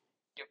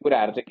 त्यो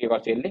कुराहरु चाहिँ के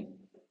गर्छ, यसले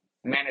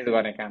म्यानेज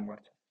गर्ने काम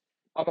गर्छ।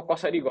 अब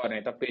कसरी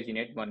गर्ने त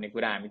पेजिनेट भन्ने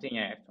कुरा हामी चाहिँ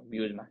यहाँ हेर्छौं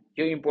भ्युजमा।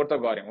 यो इम्पोर्ट त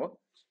गर्यौं हो,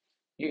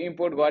 यो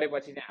इम्पोर्ट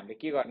गरेपछि चाहिँ हामीले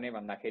के गर्ने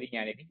भन्दाखेरि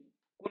यहाँनिर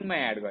कुनमा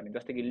एड गर्ने,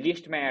 जस्तै कि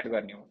लिस्टमा एड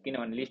गर्ने हो,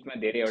 किनभने लिस्टमा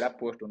धेरैवटा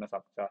पोस्ट हुन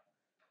सक्छ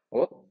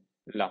हो।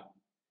 ल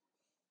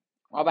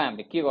अब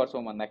हामीले के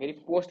गर्छौं भन्दाखेरि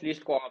पोस्ट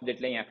लिस्टको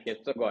अब्जेक्टलाई यहाँ फेच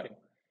चाहिँ गर्यौं।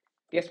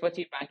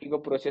 त्यसपछि बाँकीको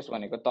प्रोसेस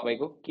भनेको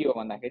तपाईको के हो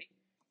भन्दाखेरि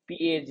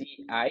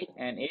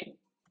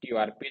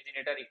PAGINATOR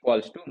पेजिनेटर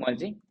इक्वल्स टु मैले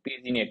चाहिँ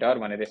पेजिनेटर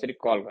भनेर यसरी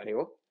कल गरे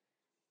हो,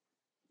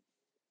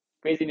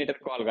 पेजिनेटर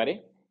कल गरे।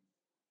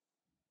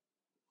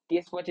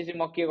 त्यसपछि चाहिँ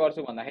म के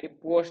गर्छु भन्दाखेरि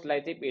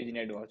पोस्टलाई चाहिँ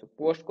पेजिनेट गर्छु।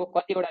 पोस्टको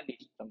कतिवटा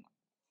लिस्टसम्म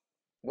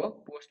हो,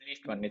 पोस्ट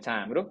लिस्ट भन्ने छ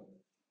हाम्रो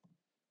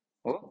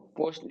हो,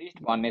 पोस्ट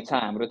लिस्ट भन्ने छ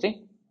हाम्रो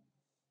चाहिँ।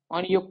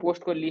 अनि यो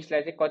पोस्टको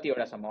लिस्टलाई चाहिँ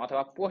कतिवटासम्म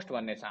अथवा पोस्ट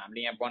भन्ने छ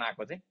हामीले यहाँ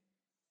बनाएको चाहिँ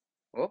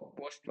हो,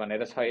 पोस्ट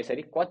भनेर छ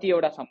यसरी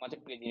कतिवटासम्म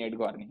चाहिँ पेजिनेट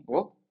गर्ने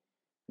हो।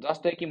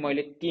 जस्तै कि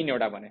मैले 3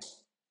 वटा भने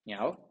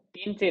यहाँ हो,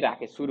 3 चाहिँ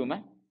राखे सुरुमा।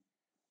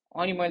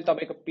 अनि मैले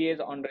तपाईको पेज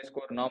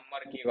अन्डरस्कोर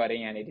नम्बर के गरे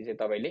यहाँनिर चाहिँ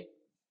तपाईले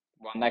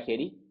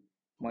भन्दाखेरि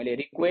मैले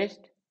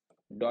रिक्वेस्ट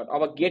डट,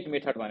 अब गेट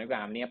मेथड भनेको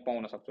हामीले यहाँ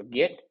पाउन सक्छौं।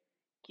 गेट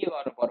के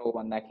गर्नु पर्यो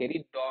भन्दाखेरि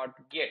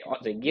डट गेट,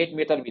 अझै गेट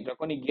मेथड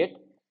भित्रको नि गेट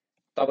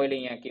तपाईले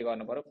यहाँ के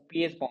गर्नु पर्यो,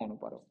 पेज पाउनु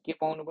पर्यो। के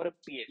पाउनु पर्यो,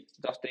 पेज।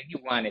 जस्तै कि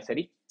 1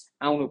 यसरी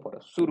आउनु पर्यो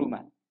सुरुमा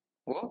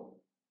हो।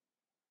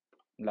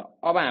 ल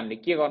अब हामीले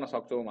के गर्न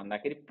सक्छौं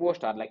भन्दाखेरि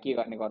पोस्टहरुलाई के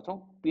गर्ने गर्छौं,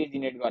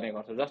 पेजिनेट गर्ने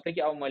गर्छौं। जस्तै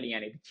कि अब मैले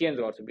यहाँ चेन्ज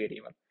गर्छु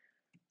वेरिएबल,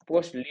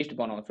 पोस्ट लिस्ट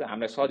बनाउँछु,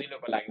 हामीलाई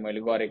सजिलोको लागि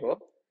मैले गरेको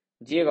हो।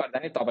 जे गर्दा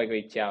नि तपाईको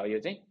इच्छा हो यो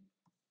चाहिँ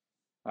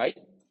है।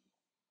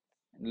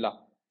 ल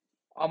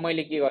अब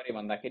मैले के गरे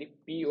भन्दाखेरि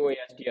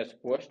POSTS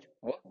पोस्ट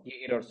हो, यो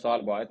एरर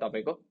सल्भ भयो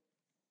तपाईको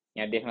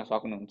यहाँ देख्न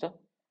सक्नुहुन्छ।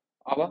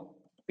 अब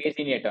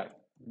पेजिनेटर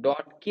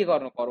डट के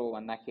गर्नु पर्यो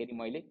भन्दाखेरि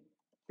मैले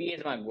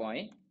पेजमा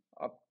गएँ।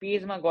 अब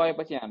पेजमा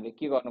गएपछि हामीले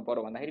के गर्नु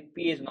पर्यो भन्दाखेरि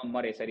पेज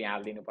नम्बर यसरी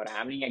हाल्दिनु पर्यो।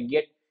 हामीले यहाँ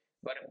गेट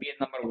गरेर पेज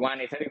नम्बर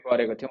 1 यसरी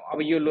गरेको थियौं।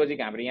 अब यो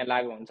लोजिक हाम्रो यहाँ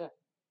लागु हुन्छ।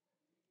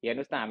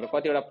 हेर्नुस् त हाम्रो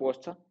कतिवटा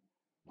पोस्ट छ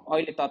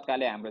अहिले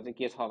तत्कालै हाम्रो चाहिँ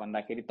के छ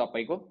भन्दाखेरि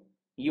तपाईको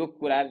यो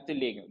कुरा चाहिँ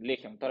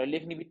लेख्यौं, तर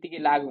लेख्ने बित्तिकै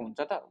लागु हुन्छ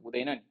त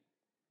हुँदैन नि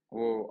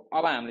हो।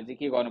 अब हामीले चाहिँ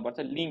के गर्नुपर्छ,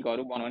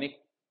 लिंकहरु बनाउने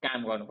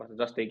काम गर्नुपर्छ।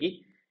 जस्तै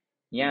कि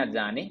यहाँ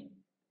जाने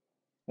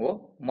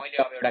हो, मैले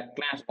अब एउटा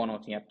क्लास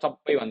बनाउँछु यहाँ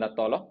सबैभन्दा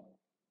तल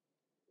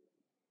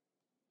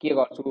के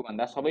गर्छु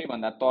भन्दा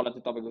सबैभन्दा तल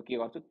चाहिँ तपाईको के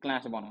गर्छु,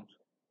 क्लास बनाउँछु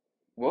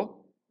हो।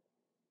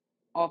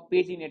 अब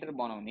पेजिनेटर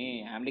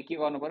बनाउने हामीले के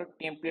गर्नु पर्यो,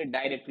 टेम्प्लेट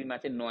डाइरेक्टरीमा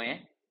चाहिँ नयाँ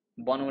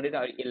बनाउने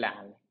र यसलाई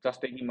हाल्ने।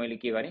 जस्तै कि मैले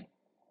के गरे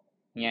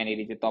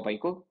यहाँनिर चाहिँ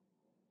तपाईको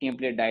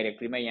टेम्प्लेट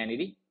डाइरेक्टरीमा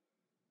यहाँनिर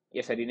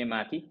यसरी नै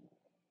माथि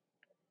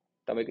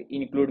तपाईको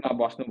इन्क्लुडमा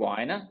बस्नु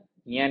भएन,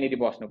 यहाँनिर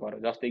बस्नु पर्यो।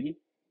 जस्तै कि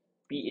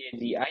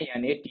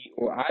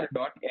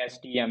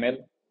PAGINATOR.html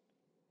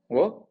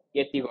हो,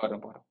 यति गर्नु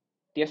पर्यो।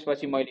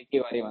 त्यसपछि मैले के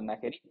गरे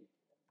भन्दाखेरि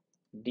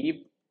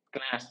डिभ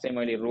क्लास चाहिँ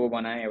मैले रो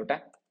बनाए एउटा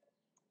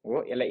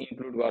हो, यसलाई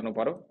इन्क्लुड गर्नु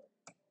पर्यो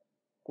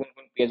कुन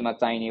कुन पेजमा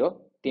चाहिने हो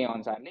त्यही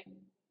अनुसारले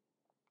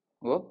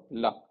हो।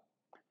 ल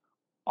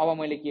अब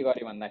मैले के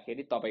गरे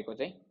भन्दाखेरि तपाईको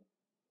चाहिँ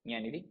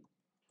यहाँनिर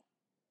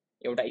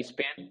एउटा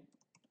स्प्यान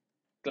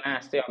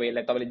क्लास चाहिँ अब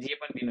यसलाई तपाईले जे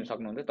पनि दिनु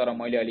सक्नुहुन्छ, तर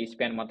मैले अलि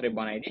स्प्यान मात्रै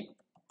बनाइदिए।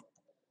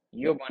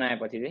 यो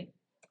बनाएपछि चाहिँ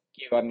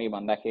के गर्ने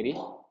भन्दाखेरि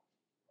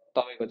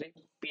तपाईको चाहिँ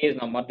पेज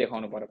नम्बर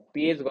देखाउनु पर्यो।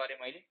 पेज गरे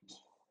मैले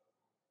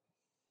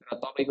र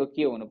तपाईको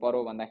के हुनु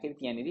पर्यो भन्दाखेरि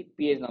त्यहाँनिर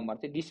पेज नम्बर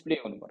चाहिँ डिस्प्ले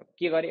हुनु पर्यो।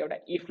 के गरे, एउटा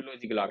इफ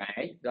लोजिक लगाए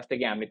है। जस्तै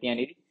कि हामीले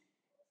त्यहाँनिर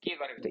के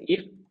गरेको थियो,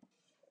 इफ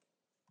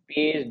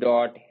पेज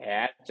डट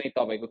ह्याच चाहिँ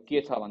तपाईको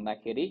के छ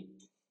भन्दाखेरि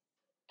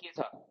के छ,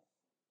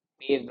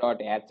 पेज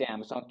डट ह्याच चाहिँ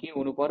हामीसँग के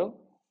हुनु पर्यो,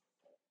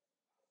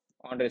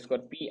 अन्डरस्कोर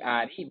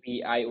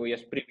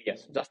PREVIOS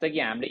प्रिभियस। जस्तै कि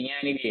हामीले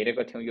यहाँनिर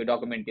हेरेको थियौं यो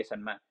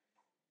डकुमेन्टेसनमा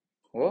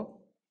हो,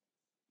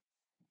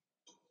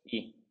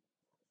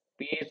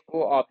 पेजको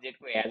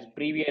अब्जेक्टको ह्याज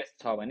प्रिभियस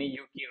छ भने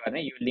यो के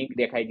गर्ने, यो लिंक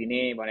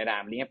देखाइदिने भनेर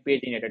हामीले यहाँ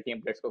पेजिनेटर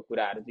टेम्प्लेट्सको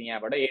कुराहरु चाहिँ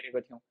यहाँबाट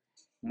हेरेको थियौं।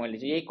 मैले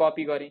चाहिँ यही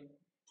कपी गरे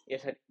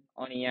यसरी,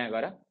 अनि यहाँ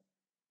गएर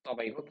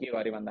तपाईको के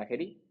गरे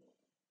भन्दाखेरि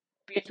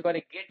पेस्ट गरे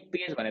गेट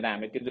पेज भनेर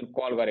हामीले त्यो जुन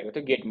कल गरेको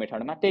थियो गेट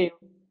मेथडमा, त्यही हो।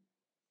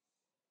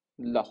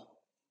 ल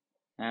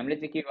हामीले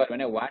चाहिँ के गर्यो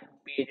भने व्हाट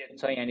पेज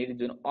छ यहाँनिर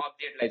जुन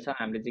अब्जेक्टलाई छ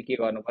हामीले चाहिँ के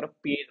गर्नु पर्यो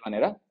पेज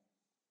भनेर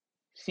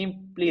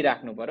सिम्पली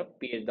राख्नु पर्यो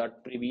page dot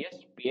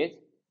previous page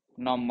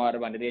number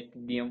भनेर यति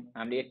दियौं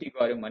हामीले यति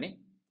गर्यौं भने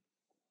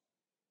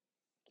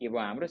के भयो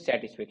हाम्रो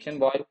स्याटिस्फ्याक्सन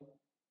भयो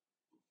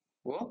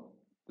हो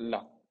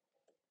ल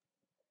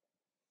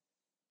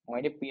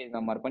मैले पेज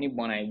नम्बर पनि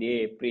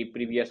बनाइदिए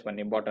प्रिभियस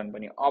भन्ने बटन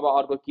पनि अब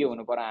अर्को के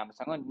हुनु पर्यो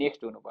हामीसँग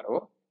नेक्स्ट हुनु पर्यो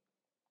हो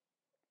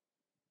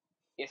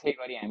यसै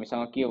गरी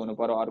हामीसँग के हुनु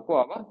पर्यो अर्को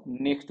अब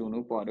नेक्स्ट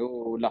हुनु पर्यो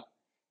ल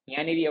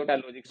यहाँनिर एउटा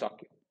लोजिक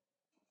सक्यो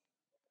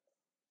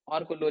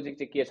अर्को लोजिक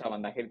चाहिँ के छ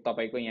भन्दाखेरि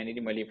तपाईको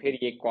यहाँनिर मैले फेरि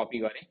एक कपी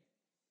गरे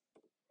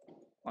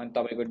अनि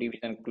तपाईको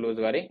डिभिजन क्लोज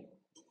गरे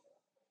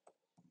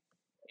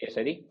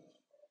यसरी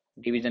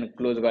डिभिजन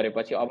क्लोज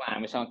गरेपछि अब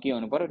हामीसँग के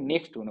हुनु पर्यो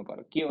नेक्स्ट हुनु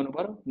पर्यो के हुनु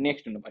पर्यो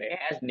नेक्स्ट हुनु पर्यो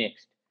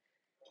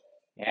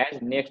एज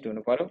नेक्स्ट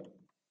हुनु पर्यो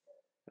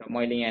र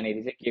मैले यहाँनिर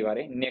चाहिँ के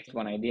गरे नेक्स्ट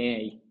बनाइदिए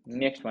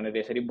नेक्स्ट भनेर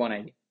यसरी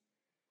बनाइदिए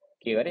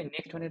के गरे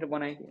नेक्स्ट भनेर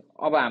बनाइदिए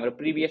अब हाम्रो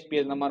प्रिभियस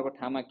पेज नम्बरको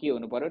ठाउँमा के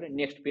हुनु पर्यो र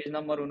नेक्स्ट पेज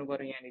नम्बर हुनु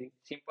पर्यो यहाँनिर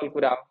सिम्पल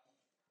कुरा हो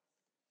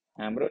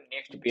हाम्रो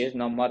नेक्स्ट पेज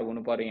नम्बर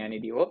हुनु पर्यो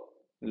यहाँनिर हो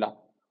ल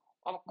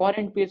अब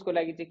करेन्ट पेजको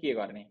लागि चाहिँ के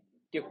गर्ने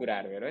त्यो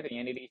कुराहरु हेरौ है त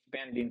यहाँनिर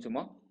स्प्यान दिन्छु म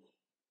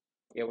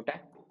एउटा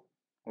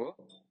हो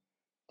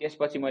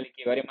त्यसपछि मैले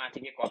के गरे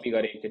माथिकै कपी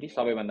गरे एकचोटी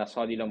सबैभन्दा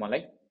सजिलो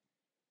मलाई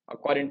अब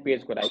करेन्ट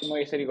पेजको लागि म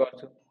यसरी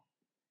गर्छु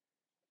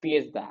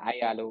पेज त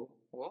आइहाल्यो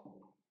हो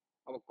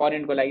अब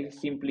करेन्टको लागि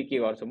सिम्पली के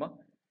गर्छु म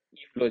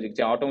इफ लोजिक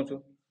चाहिँ हटाउँछु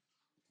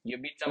यो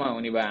बिचमा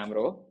हुने भयो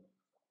हाम्रो हो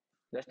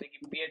जस्तै कि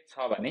पेज छ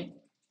भने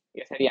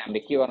यसरी हामीले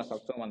के गर्न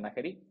सक्छौं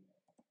भन्दाखेरि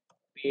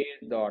पेज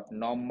डट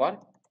नम्बर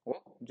हो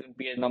जुन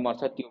पेज नम्बर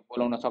छ त्यो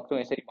बोलाउन सक्छौं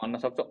यसरी भन्न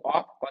सक्छौं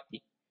अफ कति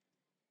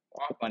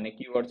अफ भन्ने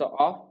किवर्ड छ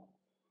अफ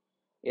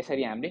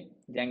यसरी हामीले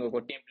ज्याङ्गोको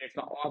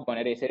टेम्प्लेट्समा अफ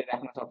भनेर यसरी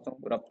राख्न सक्छौं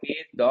र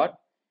पेज डट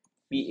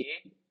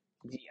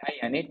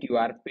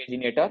PAGINATUR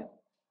पेजिनेटर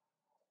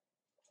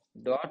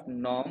डट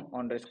नम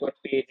अंडरस्कोर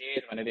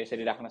पेजेस भनेर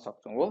यसरी राख्न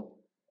सक्छौं हो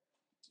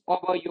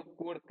अब यो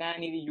कोड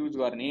कहाँनिर युज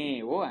गर्ने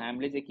हो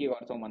हामीले चाहिँ के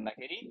गर्छौं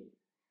भन्दाखेरि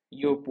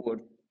यो कोड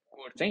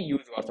चाहिँ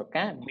युज गर्छौं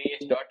कहाँ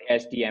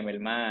base.html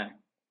मा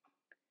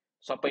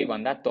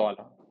सबैभन्दा तल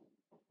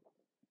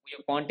यो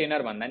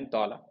कन्टेनर भन्दा नि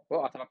तल हो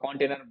अथवा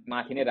कन्टेनर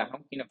माथि नै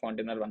राखौं किन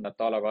कन्टेनर भन्दा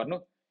तल गर्नु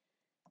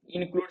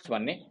इन्क्लुड्स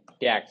भन्ने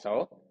ट्याग छ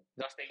हो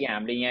जस्तै कि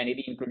हामीले यहाँनिर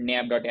इन्क्लुड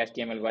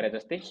nav.html गरे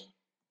जस्तै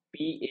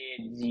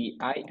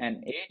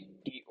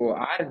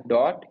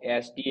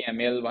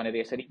PAGINATOR.html भनेर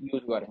यसरी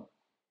युज गर्यौं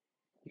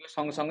यो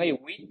सँगसँगै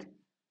विथ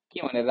के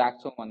भनेर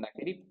राख्छौं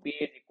भन्दाखेरि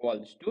पेज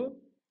इक्वल्स टु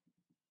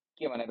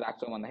के भनेर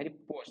राख्छौं भन्दाखेरि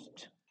पोस्ट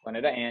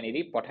भनेर यहाँनिर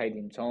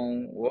पठाइदिन्छौं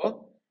हो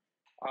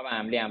अब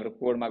हामीले हाम्रो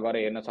कोडमा गएर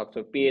हेर्न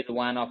सक्छौं पेज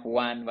 1 अफ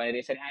 1 भनेर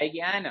यसरी आयो कि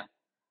आएन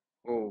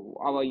हो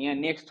अब यहाँ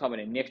नेक्स्ट छ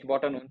भने नेक्स्ट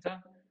बटन हुन्छ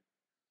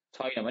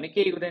छैन भने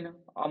केही हुँदैन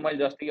अब मैले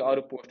जस्तै कि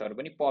अरु पोस्टहरु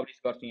पनि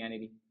पब्लिश गर्छु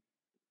यहाँनिर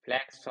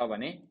फ्ल्याग्स छ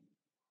भने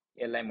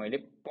यसलाई मैले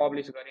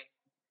पब्लिश गरे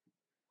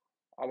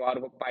अब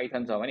अर्को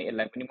पाइथन छ भने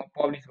यसलाई पनि म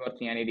पब्लिश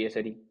गर्छु यहाँनिर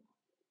यसरी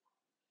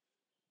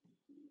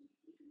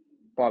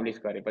पब्लिश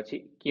गरेपछि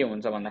के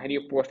हुन्छ भन्दाखेरि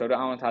यो पोस्टहरु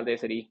आउन थाल्छ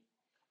यसरी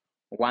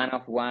 1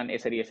 अफ 1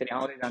 यसरी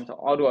आउँदै जान्छ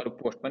अरु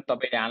पोस्ट पनि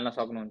तपाईले हाल्न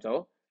सक्नुहुन्छ हो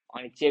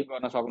अनि चेक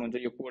गर्न सक्नुहुन्छ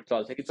यो कोड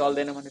चल्छ कि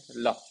चल्दैन भनेर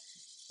ल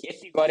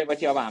यति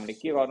गरेपछि अब हामीले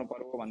के गर्नु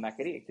पर्यो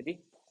भन्दाखेरि एकचोटी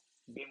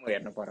डेमो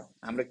हेर्नु पर्यो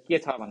हाम्रो के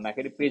छ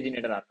भन्दाखेरि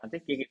पेजिनेटरहरुमा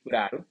चाहिँ के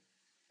कुराहरु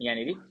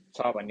यहाँनिर छ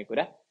भन्ने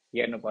कुरा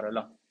हेर्नु पर्यो ल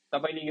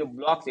तपाईले यो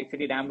ब्लक्स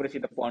एकचोटी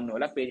राम्रोसित पढ्नु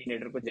होला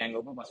पेजिनेटरको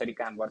ज्याङ्गोमा कसरी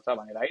काम गर्छ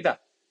भनेर है त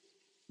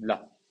ल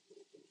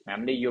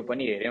हामीले यो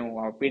पनि हेर्यौं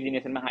अब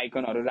पेजिनेसनमा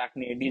आइकनहरु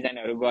राख्ने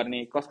डिजाइनहरु गर्ने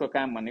कसको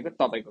काम भनेको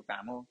तपाईको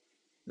काम हो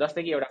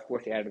जस्तै कि एउटा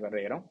पोस्ट एड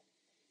गरेर हेरौं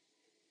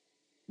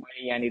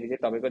मैले यहाँनिर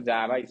चाहिँ तपाईको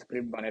जावा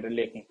स्क्रिप्ट भनेर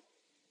लेखे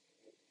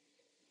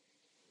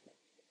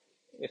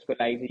यसको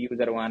लागि चाहिँ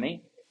युजर 1 है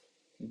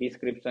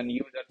डिस्क्रिप्सन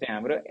युजर चाहिँ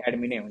हाम्रो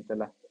एडमिन हुन्छ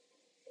ल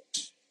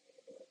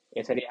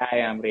यसरी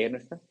आयो हाम्रो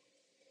हेर्नुस् त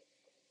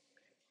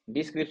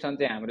डिस्क्रिप्सन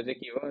चाहिँ हाम्रो चाहिँ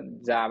के हो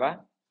Java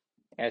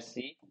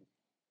SC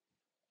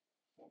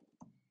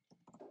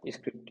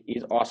script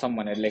is Assam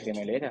भनेर लेखे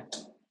मैले है त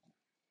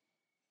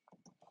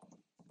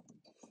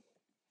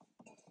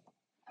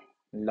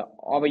ल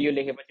अब यो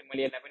लेखेपछि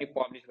मैले यसलाई पनि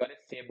पब्लिश गरे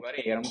सेभ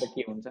गरे हेरौं त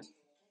के हुन्छ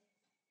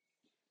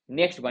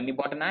नेक्स्ट भन्ने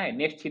बटन आयो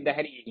नेक्स्ट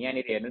छिड्दाखेरि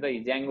यहाँनिर हेर्नु त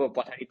ज्याङ्गो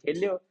पछाडी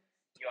थेल्यो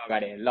यो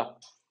अगाडि ल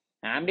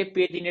हामीले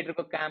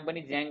पेजिनेटरको काम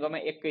पनि ज्याङ्गोमा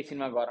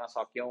एकैछिनमा गर्न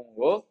सक्यौं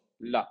हो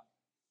ल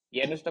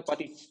हेर्नुस् त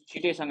कति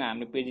छिटैसँग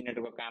हामीले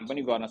पेजिनेटरको काम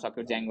पनि गर्न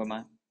सक्यौं ज्याङ्गोमा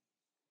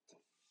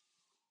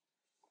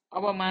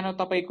अब मानौ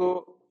तपाईको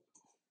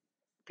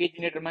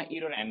पेजिनेटरमा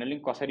एरर ह्यान्डलिङ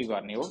कसरी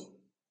गर्ने हो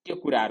त्यो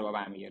कुराहरु अब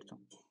हामी हेर्छौं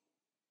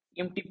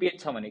एम्प्टी पेज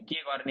छ भने के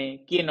गर्ने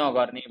के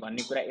नगर्ने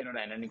भन्ने कुरा एरर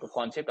ह्यान्डलिङको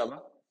कन्सेप्ट अब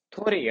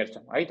थोरै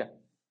हेर्छौं है त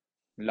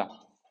ल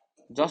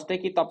जस्तै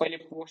कि तपाईले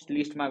पोस्ट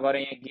लिस्टमा गरे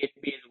यहाँ गेट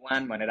पेज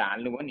 1 भनेर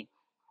हाल्नु भयो नि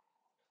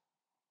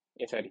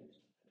यसरी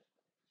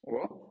हो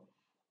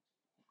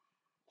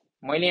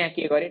मैले यहाँ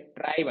के गरे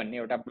ट्राई भन्ने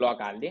एउटा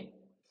ब्लक हाल्दे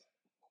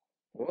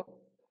हो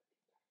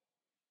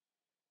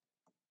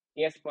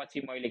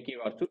यसपछि मैले के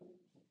गर्छु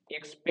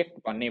एक्सपेक्ट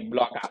भन्ने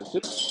ब्लक हाल्छु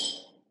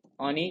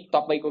अनि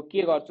तपाईको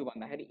के गर्छु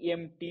भन्दाखेरि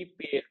एम्प्टी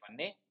पेज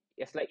भन्ने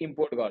यसलाई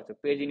इम्पोर्ट गर्छु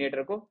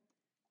पेजिनेटरको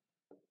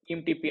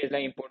एम्प्टी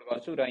पेजलाई इम्पोर्ट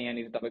गर्छु र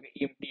यहाँनिर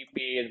तपाईको एम्प्टी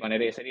पेज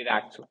भनेर यसरी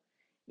राख्छु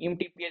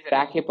एम्प्टी पेज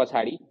राखे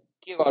पछाडी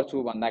के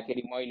गर्छु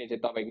भन्दाखेरि मैले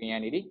चाहिँ तपाईको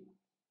यहाँनिर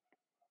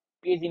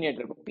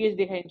पेजिनेटरको पेज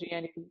देखाइन्छु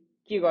यहाँनिर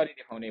के गरी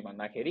देखाउने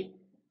भन्दाखेरि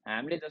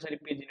हामीले जसरी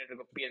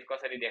पेजिनेटरको पेज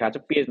कसरी देखाएको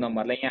छ पेज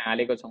नम्बरलाई यहाँ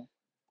हालेको छौं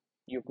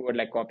यो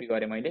कोडलाई कपी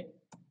गरे मैले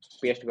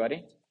पेस्ट गरे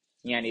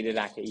यहाँनिर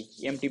राखे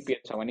एम्प्टी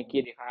पेज छ भने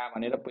के देखा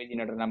भनेर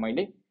पेजिनेटरलाई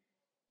मैले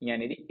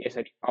यहाँनिर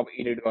यसरी अब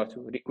एडिट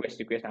गर्छु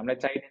रिक्वेस्ट हामीलाई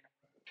चाहिदैन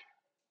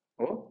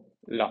हो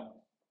ल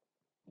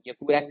यो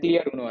कुरा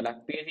क्लियर हुनु होला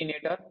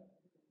पेजिनेटर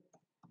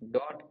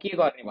डट के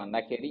गर्ने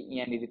भन्दाखेरि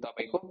यहाँनिर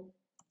तपाईको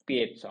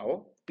पेज छ हो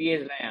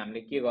पेजलाई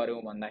हामीले के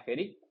गर्यौं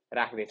भन्दाखेरि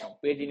राख्दै छौं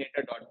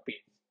पेजिनेटर डट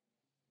पेज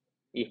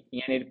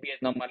यहाँनिर पेज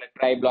नम्बरलाई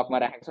ट्राई ब्लकमा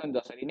राखेको छ नि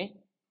जसरी नै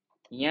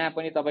यहाँ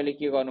पनि तपाईले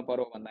के गर्नु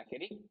पर्यो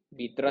भन्दाखेरि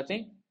भित्र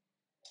चाहिँ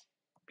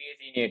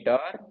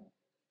पेजिनेटर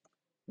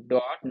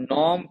डट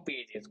नम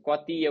पेजेस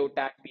कति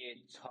एउटा पेज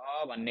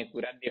छ भन्ने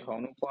कुरा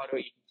देखाउनु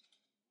पर्यो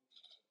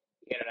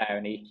एरर आयो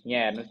भने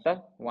यहाँ हेर्नुस् त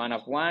 1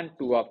 of 1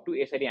 2 of 2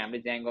 यसरी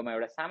हामीले ज्याङ्गोमा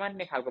एउटा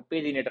सामान्य खालको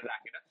पेजिनेटर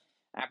राखेर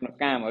आफ्नो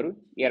कामहरु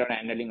एरर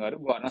ह्यान्डलिङहरु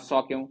गर्न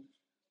सक्यौं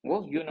हो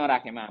यो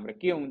नराखेमा हाम्रो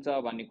के हुन्छ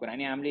भन्ने कुरा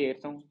नि हामीले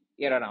हेर्छौं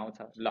एरर आउँछ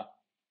ल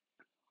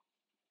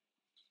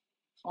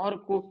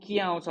अर्को के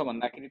आउँछ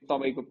भन्दाखेरि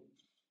तपाईको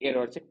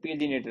एरर चाहिँ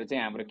पेजिनेटर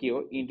चाहिँ हाम्रो के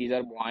हो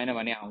इन्टिजर भएन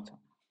भने आउँछ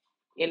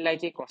यसलाई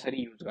चाहिँ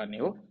कसरी युज गर्ने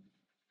हो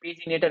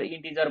पेजिनेटर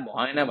इन्टिजर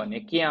भएन भने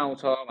के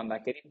आउँछ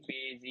भन्दाखेरि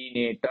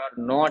पेजिनेटर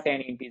नट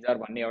एन इन्टिजर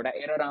भन्ने एउटा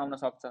एरर आउन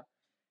सक्छ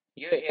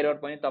यो एरर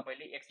पनि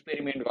तपाईले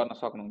एक्सपेरिमेन्ट गर्न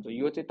सक्नुहुन्छ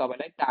यो चाहिँ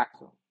तपाईलाई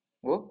टास्क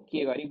हो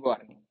के गरी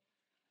गर्ने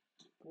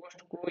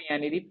पोस्टको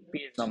यहाँनिर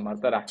पेज नम्बर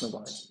त राख्नु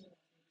पर्यो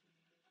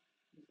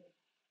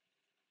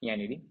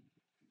यहाँनिर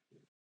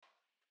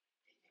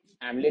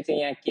हामीले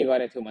चाहिँ यहाँ के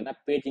गरेको थियौ भन्दा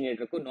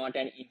पेजिनेटरको नट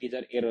एन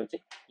इन्टिजर एरर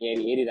चाहिँ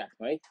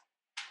हेरिराख्नु है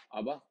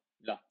अब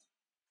ल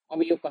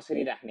अब यो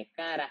कसरी राख्ने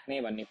कहाँ राख्ने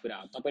भन्ने कुरा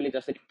हो तपाईले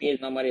जसरी पेज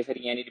नम्बर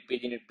यसरी यहाँनिर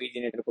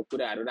पेजिनेटरको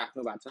कुराहरु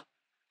राख्नु भएको छ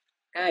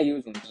कहाँ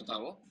युज हुन्छ त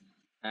हो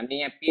हामीले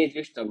यहाँ पेज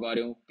लिस्ट त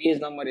गर्यौं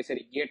पेज नम्बर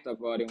यसरी गेट त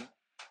गर्यौं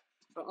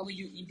र अब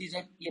यो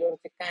इन्टिजर एरर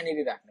चाहिँ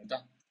कहाँनिर राख्ने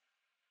त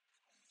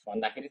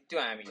भन्दाखेरि त्यो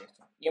हामी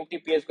हेर्छौं एम्प्टी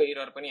पेजको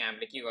एरर पनि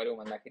हामीले के गर्यौं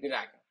भन्दाखेरि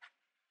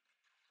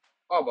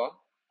राख्यौं अब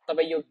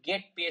तपाई यो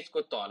गेट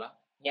पेजको तल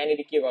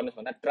यहाँनिर के गर्नुस्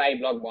भन्दा ट्राई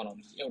ब्लक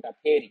बनाउनुस् एउटा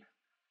फेरि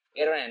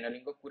एरर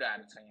ह्यान्डलिङको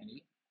कुराहरु छ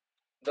यहाँनिर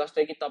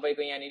जस्तै कि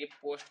तपाईको यहाँनिर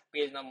पोस्ट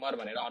पेज नम्बर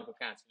भनेर अर्को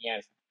कहाँ छ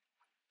यहाँ छ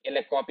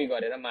यसलाई कपी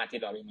गरेर माथि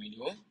लगे मैले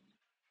हो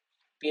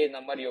पेज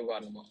नम्बर यो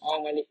गर्नुभयो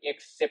अब मैले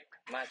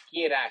एक्सेप्टमा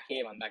के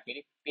राखे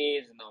भन्दाखेरि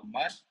पेज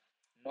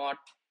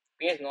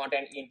नट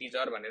एन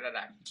इन्टिजर भनेर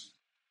राखे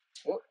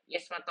हो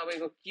यसमा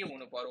तपाईको के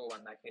हुनु पर्यो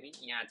भन्दाखेरि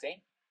यहाँ चाहिँ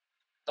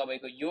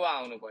तपाईको यो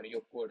आउनु पर्यो यो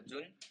कोड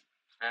जुन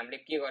हामीले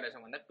के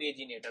गरेछौं भन्दा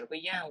पेजिनेटरको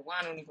यहाँ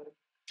 1 हुनु पर्यो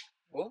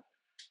हो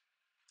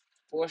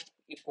पोस्ट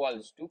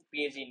इक्वल्स टु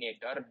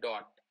पेजिनेटर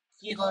डट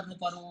के गर्नु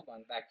पर्यो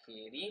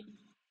भन्दाखेरि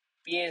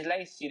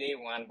पेजलाई सिधै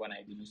 1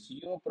 बनाइदिनुस्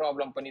यो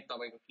प्रब्लम पनि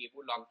तपाईको के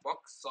हो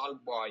लगभग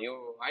सल्भ भयो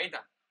है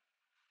त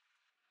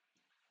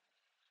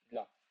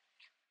ल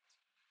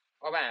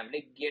अब हामीले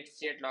गेट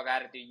सेट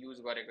लगाएर त्यो युज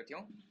गरेको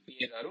थियौं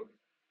पेजहरु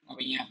अब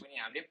यहाँ पनि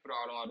हामीले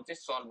प्रब्लमहरु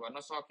चाहिँ सल्भ गर्न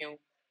सक्यौं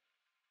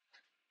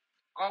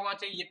अब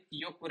चाहिँ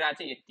यो कुरा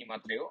चाहिँ यति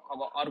मात्रै हो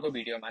अब अर्को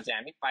भिडियोमा चाहिँ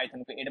हामी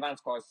पाइथनको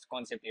एडभान्स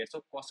कन्सेप्ट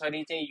हेर्छौं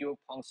कसरी चाहिँ यो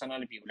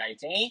फंक्सनल भ्यूलाई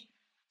चाहिँ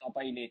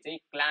तपाईले चाहिँ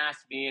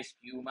क्लास बेस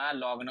भ्यूमा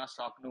लग्न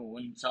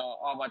सक्नुहुन्छ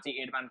अब चाहिँ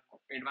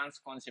एडभान्स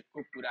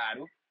कन्सेप्टको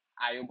कुराहरु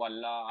आयो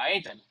बल्ल है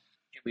त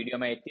यो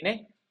भिडियोमा यति नै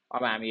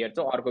अब हामी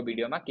हेर्छौं अर्को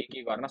भिडियोमा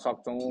के गर्न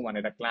सक्छौं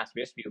भनेर क्लास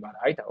बेस भ्यूबाट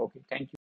है त ओके थ्यांक यू